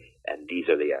dominate, and these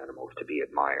are the animals to be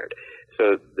admired.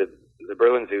 So the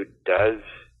Berlin Zoo does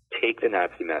take the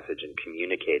Nazi message and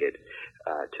communicate it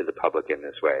to the public in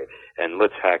this way. And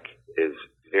Lutz Heck is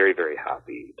very, very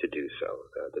happy to do so.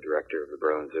 The director of the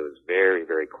Berlin Zoo is very,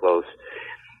 very close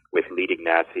with leading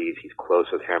Nazis. He's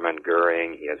close with Hermann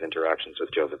Goering. He has interactions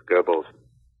with Joseph Goebbels.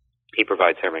 He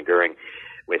provides Hermann Goering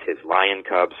with his lion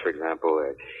cubs, for example.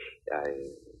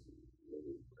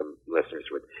 Some listeners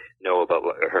would know about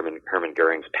Hermann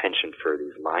Goering's penchant for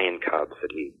these lion cubs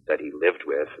that he lived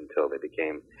with until they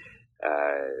became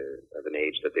of an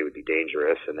age that they would be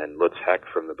dangerous. And then Lutz Heck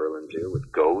from the Berlin Zoo would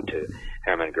go to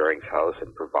Hermann Goering's house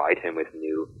and provide him with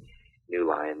new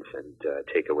lions and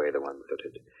take away the ones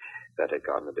that had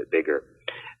gotten a bit bigger.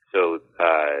 So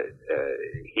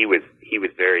he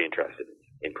was very interested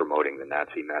in promoting the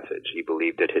Nazi message. He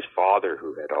believed that his father,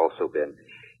 who had also been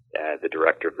the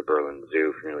director of the Berlin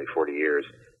Zoo for nearly 40 years,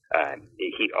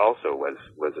 he also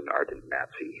was an ardent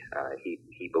Nazi.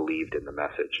 He believed in the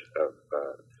message of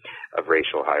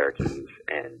racial hierarchies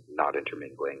and not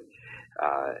intermingling,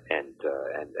 and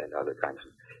other kinds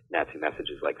of Nazi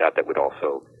messages like that would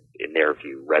also, in their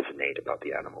view, resonate about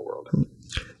the animal world.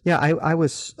 Yeah, I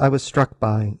was struck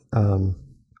by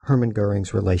Hermann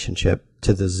Goering's relationship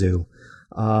to the zoo.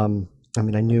 I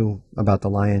mean, I knew about the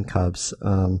lion cubs.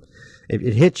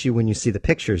 It hits you when you see the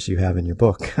pictures you have in your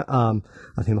book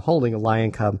of him holding a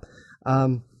lion cub.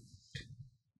 Can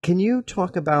you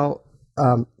talk about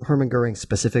Hermann Goering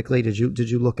specifically? Did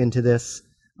you look into this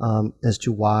as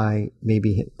to why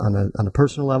maybe on a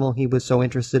personal level he was so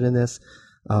interested in this,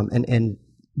 and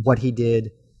what he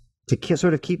did to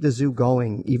sort of keep the zoo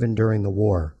going even during the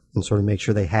war, and sort of make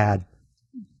sure they had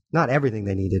not everything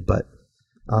they needed, but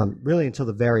really until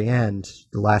the very end,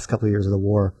 the last couple of years of the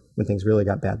war, when things really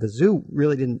got bad. The zoo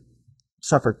really didn't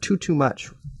suffer too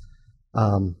much,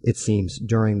 it seems,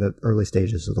 during the early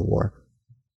stages of the war.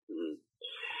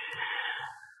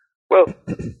 Well,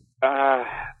 to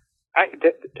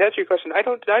answer your question, I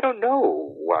don't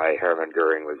know why Hermann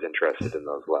Goering was interested in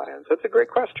those lions. That's a great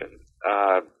question.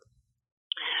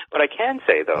 What I can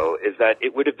say, though, is that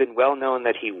it would have been well known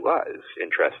that he was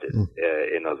interested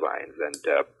in those lions, and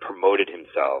promoted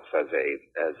himself as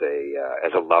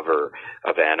a lover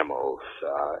of animals.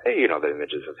 The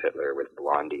images of Hitler with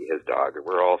Blondie, his dog,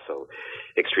 were also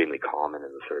extremely common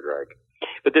in the Third Reich.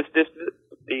 But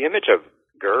the image of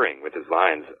Goering with his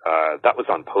lions, that was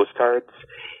on postcards.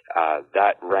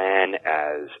 That ran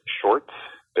as shorts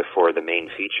before the main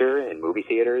feature in movie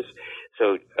theaters.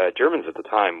 So Germans at the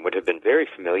time would have been very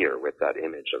familiar with that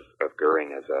image of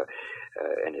Goering as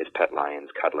and his pet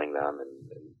lions, cuddling them and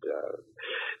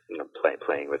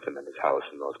playing with them in his house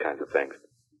and those kinds of things.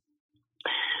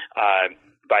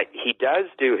 But he does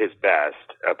do his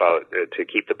best to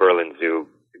keep the Berlin Zoo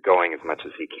going as much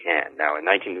as he can. Now,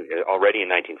 already in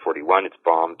 1941, it's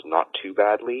bombed not too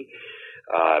badly.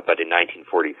 But in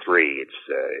 1943,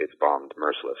 it's bombed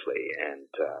mercilessly, and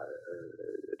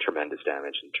tremendous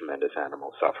damage and tremendous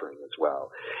animal suffering as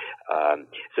well.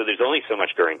 So there's only so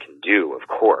much Goering can do, of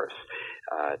course,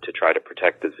 to try to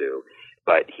protect the zoo.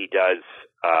 But he does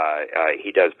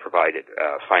provide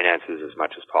finances as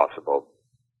much as possible,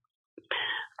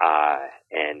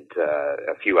 and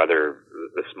a few other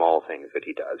small things that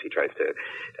he does. He tries to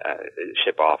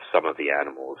ship off some of the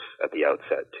animals at the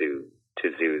outset to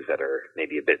zoos that are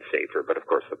maybe a bit safer, but of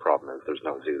course the problem is there's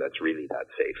no zoo that's really that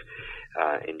safe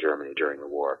in Germany during the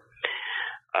war.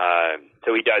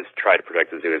 So he does try to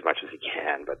protect the zoo as much as he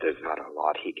can, but there's not a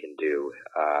lot he can do.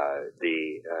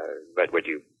 But what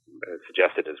you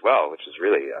suggested as well, which is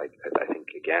really, I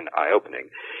think, again, eye-opening,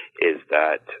 is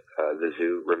that the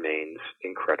zoo remains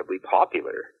incredibly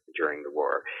popular during the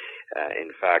war. In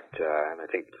fact, and I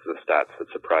think the stats that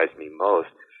surprised me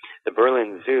most, the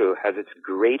Berlin Zoo has its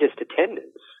greatest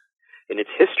attendance in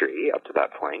its history up to that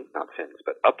point, not since,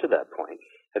 but up to that point,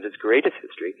 has its greatest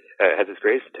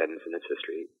attendance in its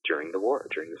history during the war,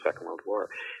 during the Second World War.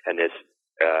 And this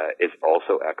is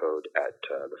also echoed at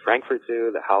the Frankfurt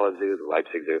Zoo, the Halle Zoo, the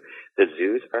Leipzig Zoo. The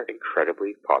zoos are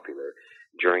incredibly popular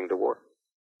during the war.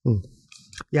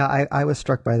 Yeah, I was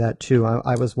struck by that too.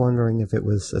 I was wondering if it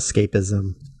was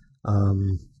escapism,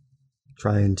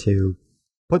 trying to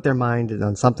put their mind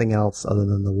on something else other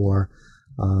than the war.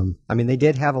 I mean, they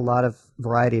did have a lot of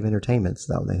variety of entertainments,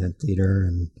 though. They had theater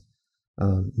and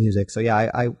music. So yeah,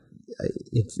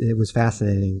 it was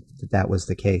fascinating that was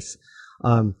the case.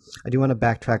 I do want to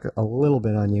backtrack a little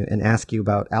bit on you and ask you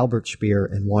about Albert Speer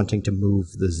and wanting to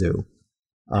move the zoo.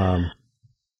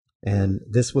 And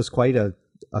this was quite a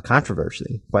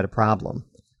controversy, quite a problem.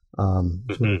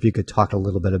 If you could talk a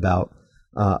little bit about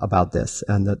this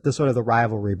and the sort of the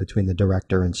rivalry between the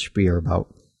director and Speer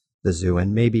about the zoo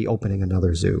and maybe opening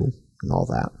another zoo and all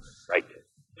that.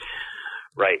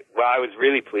 Right. Well, I was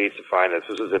really pleased to find this.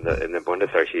 This was in the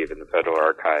Bundesarchiv, in the Federal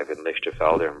Archive in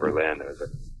Lichterfelde in Berlin. There was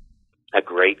a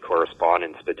great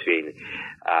correspondence between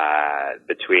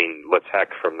Lutz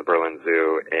Heck from the Berlin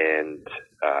Zoo and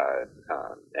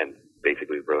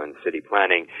basically Berlin city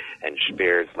planning, and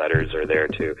Speer's letters are there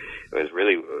too. It was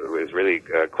really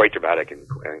quite dramatic and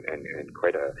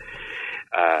quite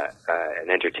an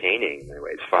entertaining, in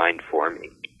ways, find for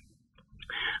me.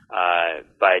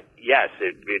 But yes,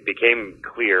 it became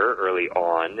clear early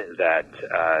on that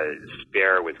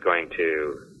Speer was going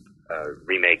to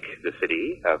remake the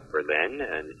city of Berlin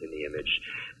and in the image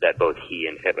that both he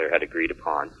and Hitler had agreed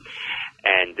upon.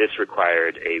 And this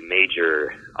required a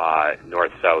major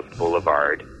north-south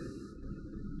boulevard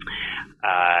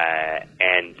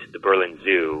and the Berlin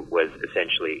Zoo was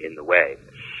essentially in the way.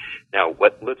 Now,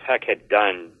 what Lutz Heck had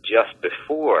done just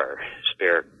before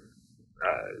Speer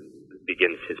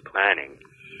begins his planning,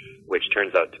 which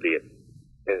turns out to be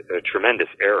a tremendous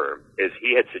error, is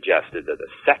he had suggested that a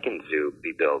second zoo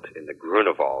be built in the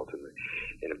Grunewald,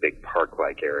 in a big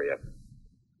park-like area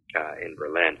in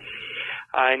Berlin.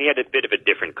 And he had a bit of a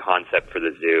different concept for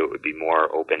the zoo. It would be more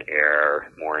open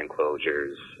air, more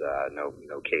enclosures,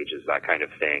 no cages, that kind of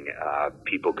thing.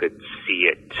 People could see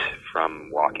it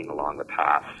from walking along the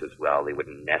paths as well. They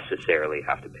wouldn't necessarily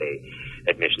have to pay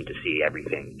admission to see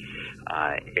everything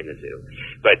in the zoo.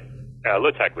 But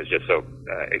Lutz Heck was just so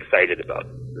excited about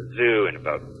the zoo and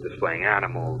about displaying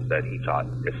animals that he thought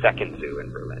a second zoo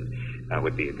in Berlin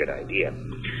would be a good idea.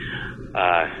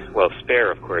 Well,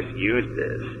 Speer, of course, used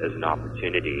this as an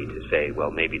opportunity to say, well,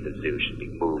 maybe the zoo should be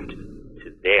moved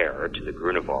to the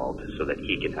Grunewald, so that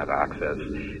he can have access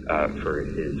for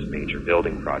his major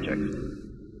building projects.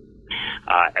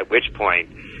 At which point,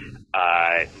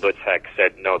 Lutz Heck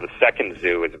said, no, the second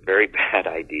zoo is a very bad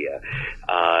idea,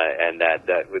 and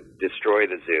that would destroy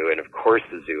the zoo. And of course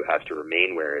the zoo has to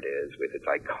remain where it is, with its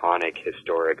iconic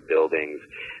historic buildings,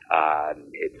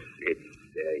 its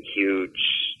huge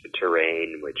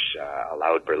terrain, which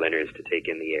allowed Berliners to take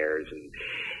in the airs,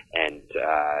 and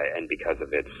because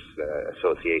of its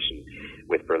association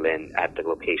with Berlin at the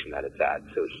location that it's at.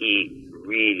 So he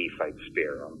really fights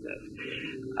Speer on this,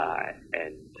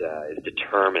 and is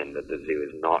determined that the zoo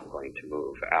is not going to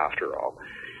move after all.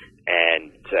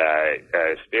 And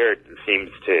Speer seems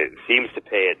to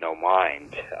pay it no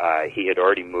mind. He had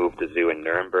already moved the zoo in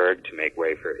Nuremberg to make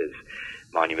way for his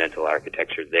monumental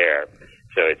architecture there.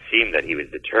 So it seemed that he was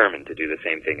determined to do the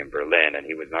same thing in Berlin, and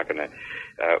he was not going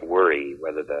to worry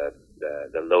whether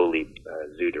the lowly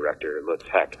zoo director, Lutz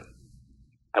Heck,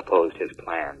 opposed his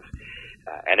plans.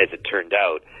 And as it turned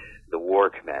out, the war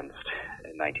commenced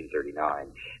in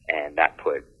 1939, and that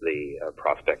put the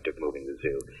prospect of moving the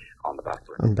zoo on the back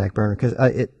burner. On the back burner, because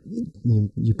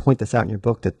you point this out in your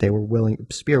book that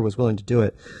Speer was willing to do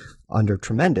it under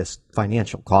tremendous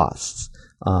financial costs.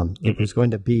 It was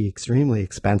going to be extremely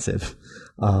expensive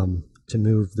to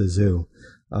move the zoo,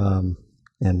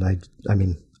 and I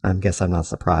guess I'm not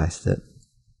surprised that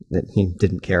he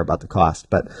didn't care about the cost.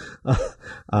 But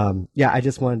I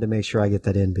just wanted to make sure I get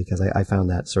that in, because I found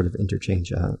that sort of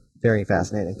interchange very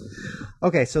fascinating.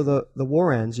 Okay, so the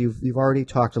war ends. You've already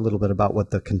talked a little bit about what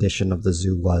the condition of the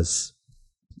zoo was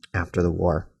after the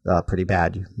war. Pretty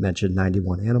bad. You mentioned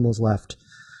 91 animals left,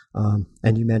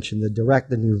 and you mentioned the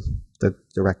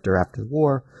director after the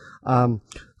war.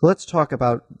 Let's talk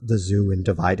about the zoo in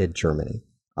divided Germany.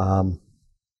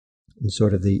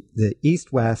 Sort of the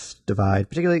East-West divide.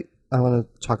 Particularly, I want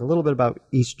to talk a little bit about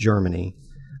East Germany,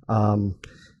 and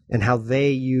how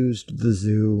they used the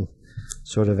zoo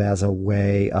sort of as a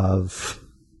way of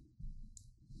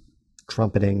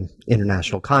trumpeting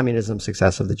international communism,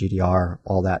 success of the GDR,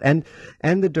 all that. And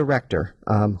the director,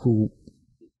 who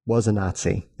was a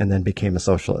Nazi and then became a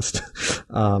socialist.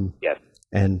 Yes.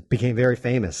 And became very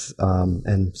famous.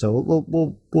 And so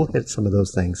we'll hit some of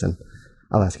those things, and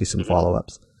I'll ask you some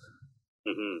follow-ups.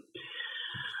 Mm-hmm.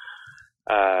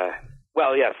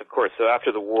 Well, yes, of course. So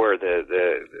after the war,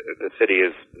 the city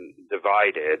is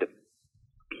divided.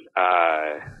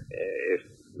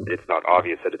 It's not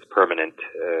obvious that it's permanent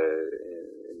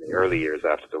in the early years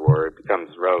after the war. It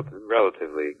becomes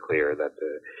relatively clear that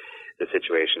the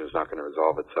situation is not going to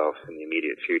resolve itself in the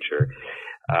immediate future.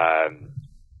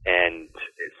 And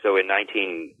so in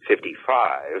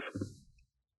 1955,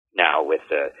 now with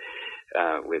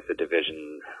the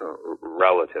division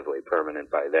relatively permanent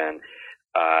by then,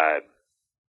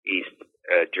 East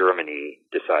Germany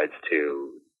decides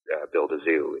to build a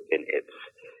zoo in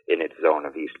its zone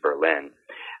of East Berlin,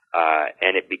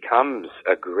 and it becomes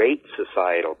a great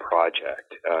societal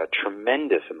project. A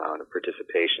tremendous amount of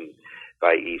participation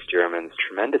by East Germans,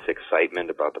 tremendous excitement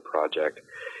about the project,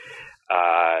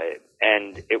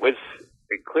 and it was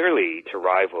clearly to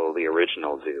rival the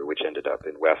original zoo, which ended up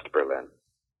in West Berlin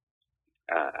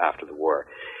after the war.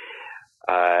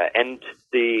 And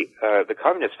the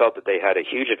communists felt that they had a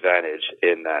huge advantage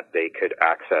in that they could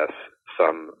access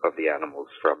some of the animals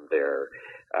from their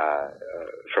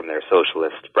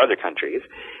socialist brother countries,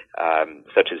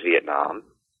 such as Vietnam,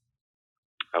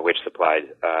 which supplied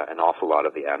an awful lot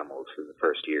of the animals in the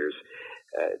first years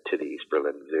to the East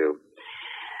Berlin Zoo.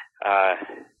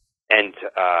 And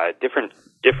different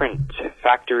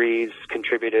factories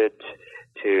contributed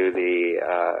to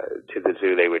the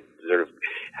zoo. They would sort of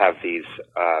have these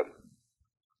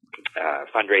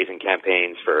fundraising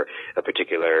campaigns for a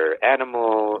particular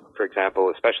animal, for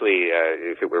example, especially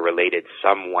if it were related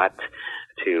somewhat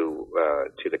to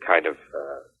the kind of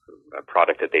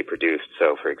product that they produced.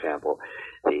 So, for example,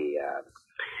 the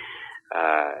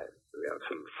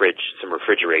some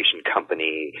refrigeration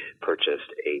company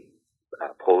purchased a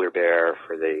polar bear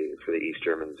for the East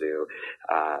German Zoo,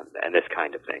 and this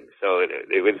kind of thing. So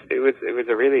it was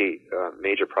a really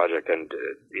major project, and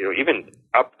even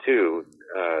up to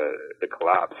the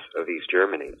collapse of East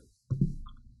Germany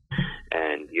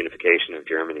and unification of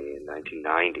Germany in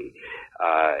 1990,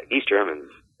 East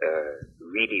Germans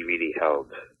really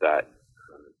held that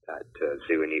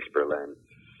zoo in East Berlin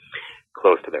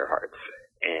close to their hearts.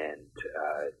 And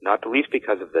not the least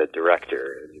because of the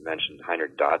director, as you mentioned,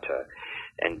 Heinrich Data.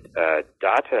 And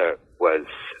Data was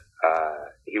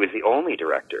he was the only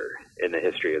director in the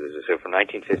history of the zoo. So from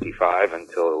 1955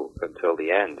 until the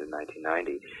end in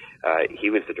 1990, he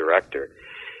was the director.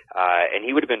 And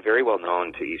he would have been very well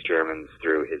known to East Germans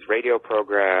through his radio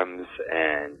programs,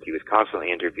 and he was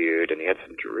constantly interviewed, and he had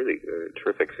some really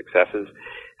terrific successes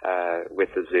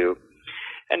with the zoo.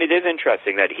 And it is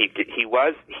interesting that he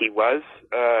was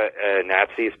a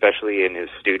Nazi, especially in his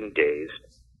student days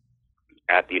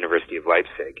at the University of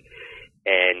Leipzig,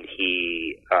 and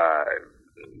he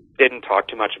didn't talk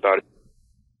too much about it.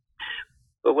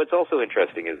 But what's also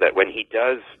interesting is that when he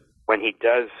does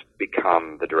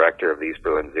become the director of the East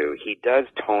Berlin Zoo, he does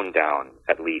tone down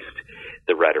at least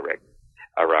the rhetoric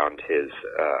around his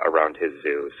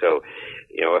zoo. So,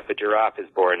 if a giraffe is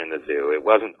born in the zoo, it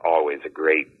wasn't always a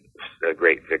great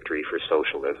victory for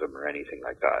socialism or anything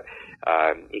like that.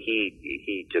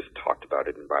 He just talked about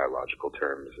it in biological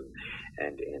terms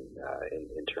and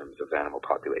in terms of animal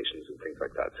populations and things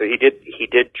like that. So he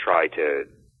did try to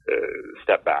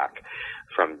step back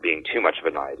from being too much of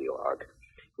an ideologue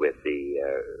with in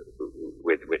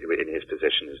his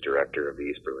position as director of the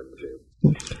East Berlin Zoo.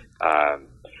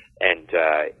 And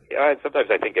sometimes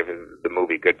I think of the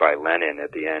movie Goodbye Lenin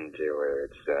at the end, where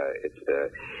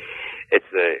it's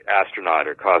the astronaut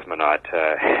or cosmonaut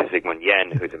Zygmunt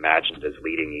Yen who's imagined as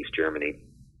leading East Germany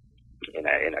in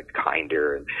a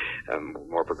kinder and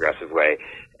more progressive way.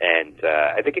 And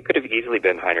I think it could have easily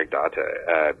been Heinrich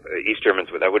Data. East Germans,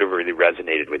 that would have really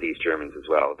resonated with East Germans as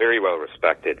well. Very well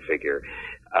respected figure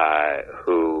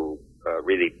who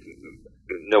really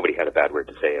nobody had a bad word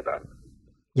to say about.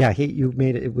 Yeah, you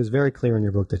made it was very clear in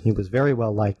your book that he was very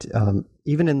well liked.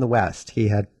 Even in the West, he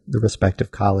had the respect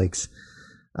of colleagues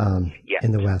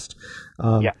in the West.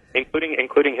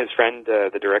 Including his friend,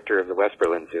 the director of the West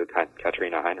Berlin Zoo,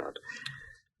 Katharina Heinroth.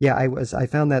 Yeah, I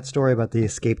found that story about the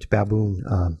escaped baboon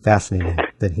fascinating.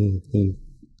 That he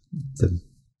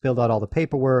filled out all the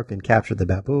paperwork and captured the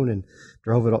baboon and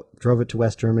drove it to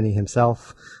West Germany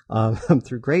himself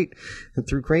through great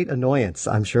annoyance,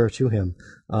 I'm sure, to him.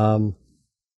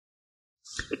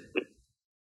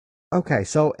 Okay,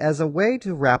 so as a way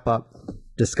to wrap up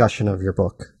discussion of your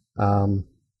book,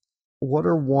 what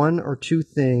are one or two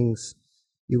things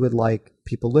you would like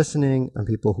people listening and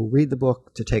people who read the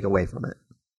book to take away from it?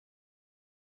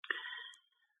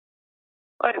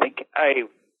 Well, I think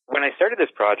when I started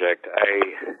this project, I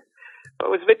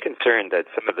was a bit concerned that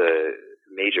some of the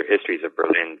major histories of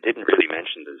Berlin didn't really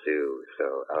mention the zoo.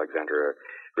 So Alexandra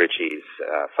Ritchie's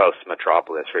Faust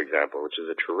Metropolis, for example, which is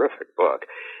a terrific book,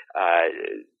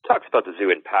 talks about the zoo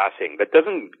in passing, but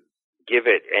doesn't give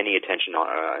it any attention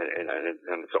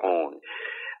on its own.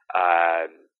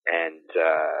 And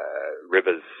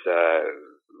Ribba's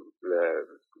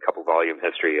couple-volume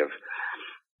history of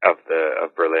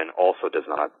Berlin also does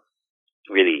not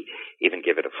really even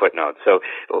give it a footnote. So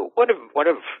one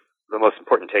of the most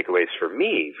important takeaways for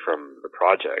me from the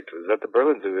project was that the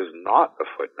Berlin Zoo is not a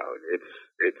footnote.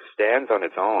 It stands on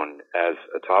its own as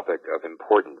a topic of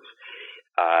importance.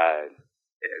 I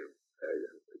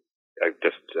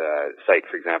just cite,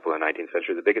 for example, in the 19th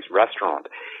century, the biggest restaurant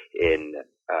in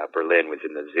Berlin was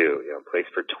in the zoo, a place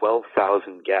for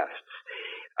 12,000 guests.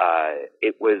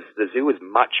 The zoo was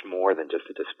much more than just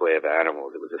a display of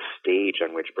animals. It was a stage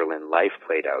on which Berlin life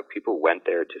played out. People went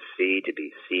there to see, to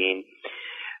be seen.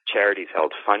 Charities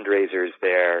held fundraisers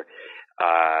there.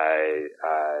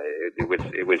 It was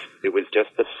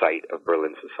just the site of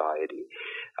Berlin society.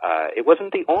 It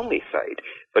wasn't the only site,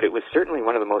 but it was certainly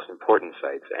one of the most important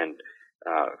sites, and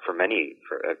at many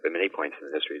points in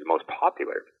the history, the most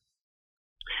popular.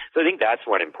 So I think that's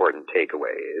one important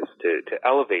takeaway, is to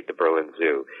elevate the Berlin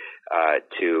Zoo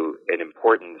to an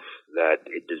importance that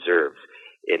it deserves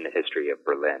in the history of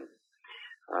Berlin.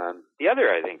 The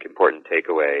other, I think, important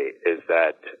takeaway is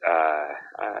that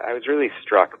I was really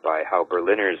struck by how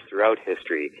Berliners throughout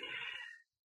history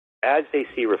as they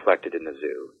see reflected in the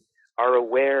zoo, are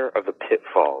aware of the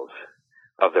pitfalls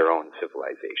of their own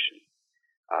civilization.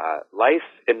 Life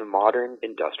in modern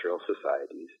industrial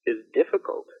societies is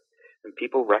difficult, and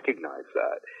people recognize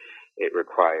that. It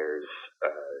requires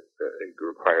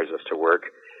us to work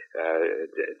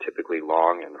typically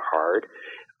long and hard.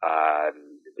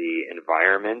 The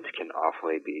environment can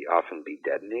often be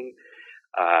deadening.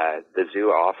 The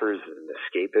zoo offers an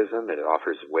escapism. It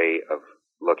offers a way of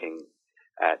looking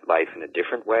at life in a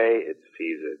different way. It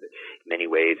sees it, in many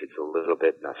ways, it's a little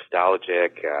bit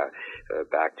nostalgic,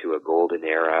 back to a golden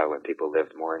era when people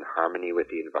lived more in harmony with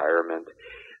the environment.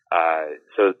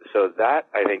 So that,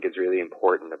 I think, is really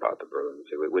important about the Berlin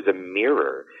Zoo. It was a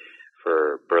mirror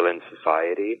for Berlin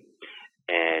society,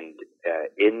 and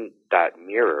in that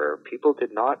mirror, people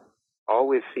did not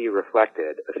always see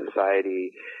reflected a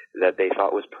society that they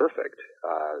thought was perfect.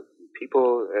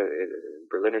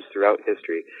 Berliners throughout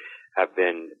history have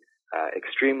been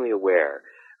extremely aware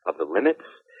of the limits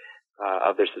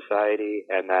of their society,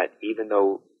 and that even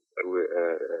though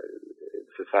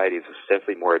society is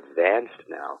ostensibly more advanced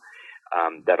now,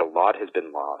 that a lot has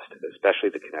been lost, especially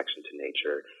the connection to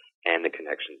nature and the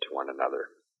connection to one another.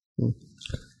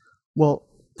 Well,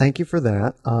 thank you for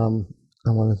that. I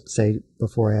want to say,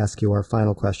 before I ask you our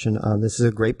final question, this is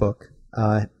a great book.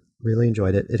 Really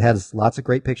enjoyed it. It has lots of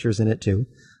great pictures in it, too.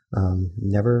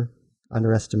 Never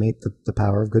underestimate the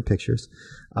power of good pictures.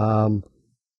 But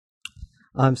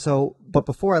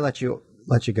before I let you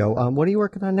go, what are you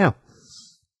working on now?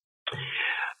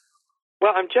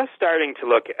 Well, I'm just starting to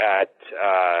look at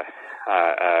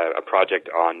a project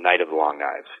on Night of the Long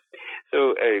Knives.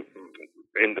 So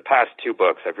in the past two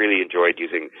books, I've really enjoyed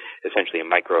using essentially a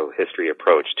micro-history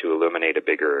approach to illuminate a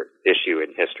bigger issue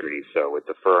in history. So with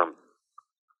the firm,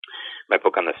 my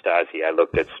book on the Stasi, I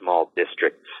looked at small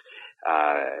districts,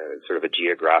 sort of a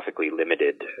geographically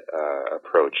limited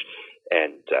approach,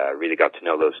 and really got to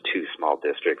know those two small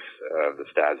districts of the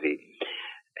Stasi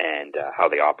and how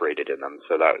they operated in them.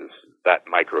 So that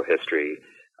micro-history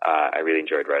I really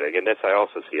enjoyed writing. And this I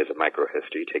also see as a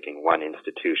micro-history, taking one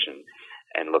institution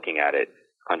and looking at it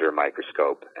under a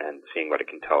microscope and seeing what it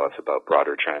can tell us about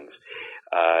broader trends.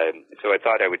 So I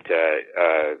thought I would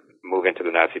move into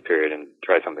the Nazi period and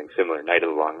try something similar. Night of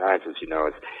the Long Knives, as you know,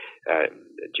 is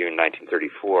June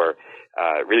 1934,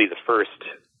 really the first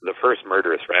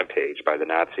murderous rampage by the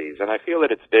Nazis. And I feel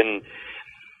that it's been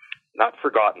not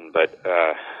forgotten, but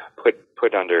put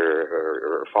under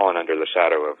or fallen under the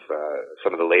shadow of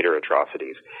some of the later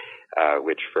atrocities,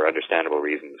 which for understandable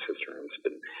reasons historians have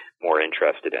been more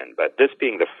interested in. But this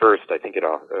being the first, I think it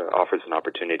offers an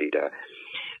opportunity to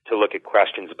look at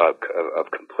questions of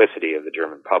complicity of the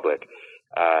German public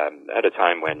at a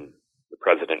time when the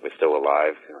president was still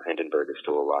alive, Hindenburg is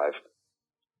still alive.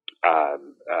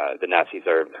 The Nazis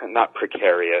are not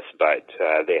precarious, but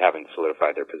they haven't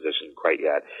solidified their position quite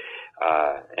yet.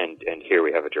 And here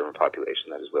we have a German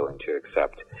population that is willing to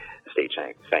accept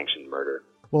state-sanctioned murder.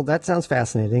 Well, that sounds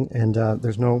fascinating, and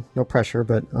there's no pressure,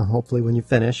 but hopefully when you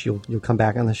finish, you'll come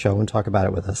back on the show and talk about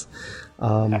it with us.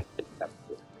 So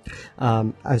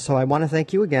I want to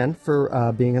thank you again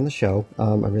for being on the show.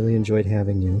 I really enjoyed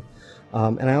having you.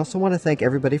 And I also want to thank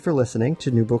everybody for listening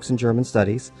to New Books in German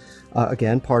Studies,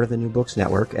 again, part of the New Books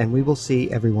Network, and we will see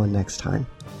everyone next time.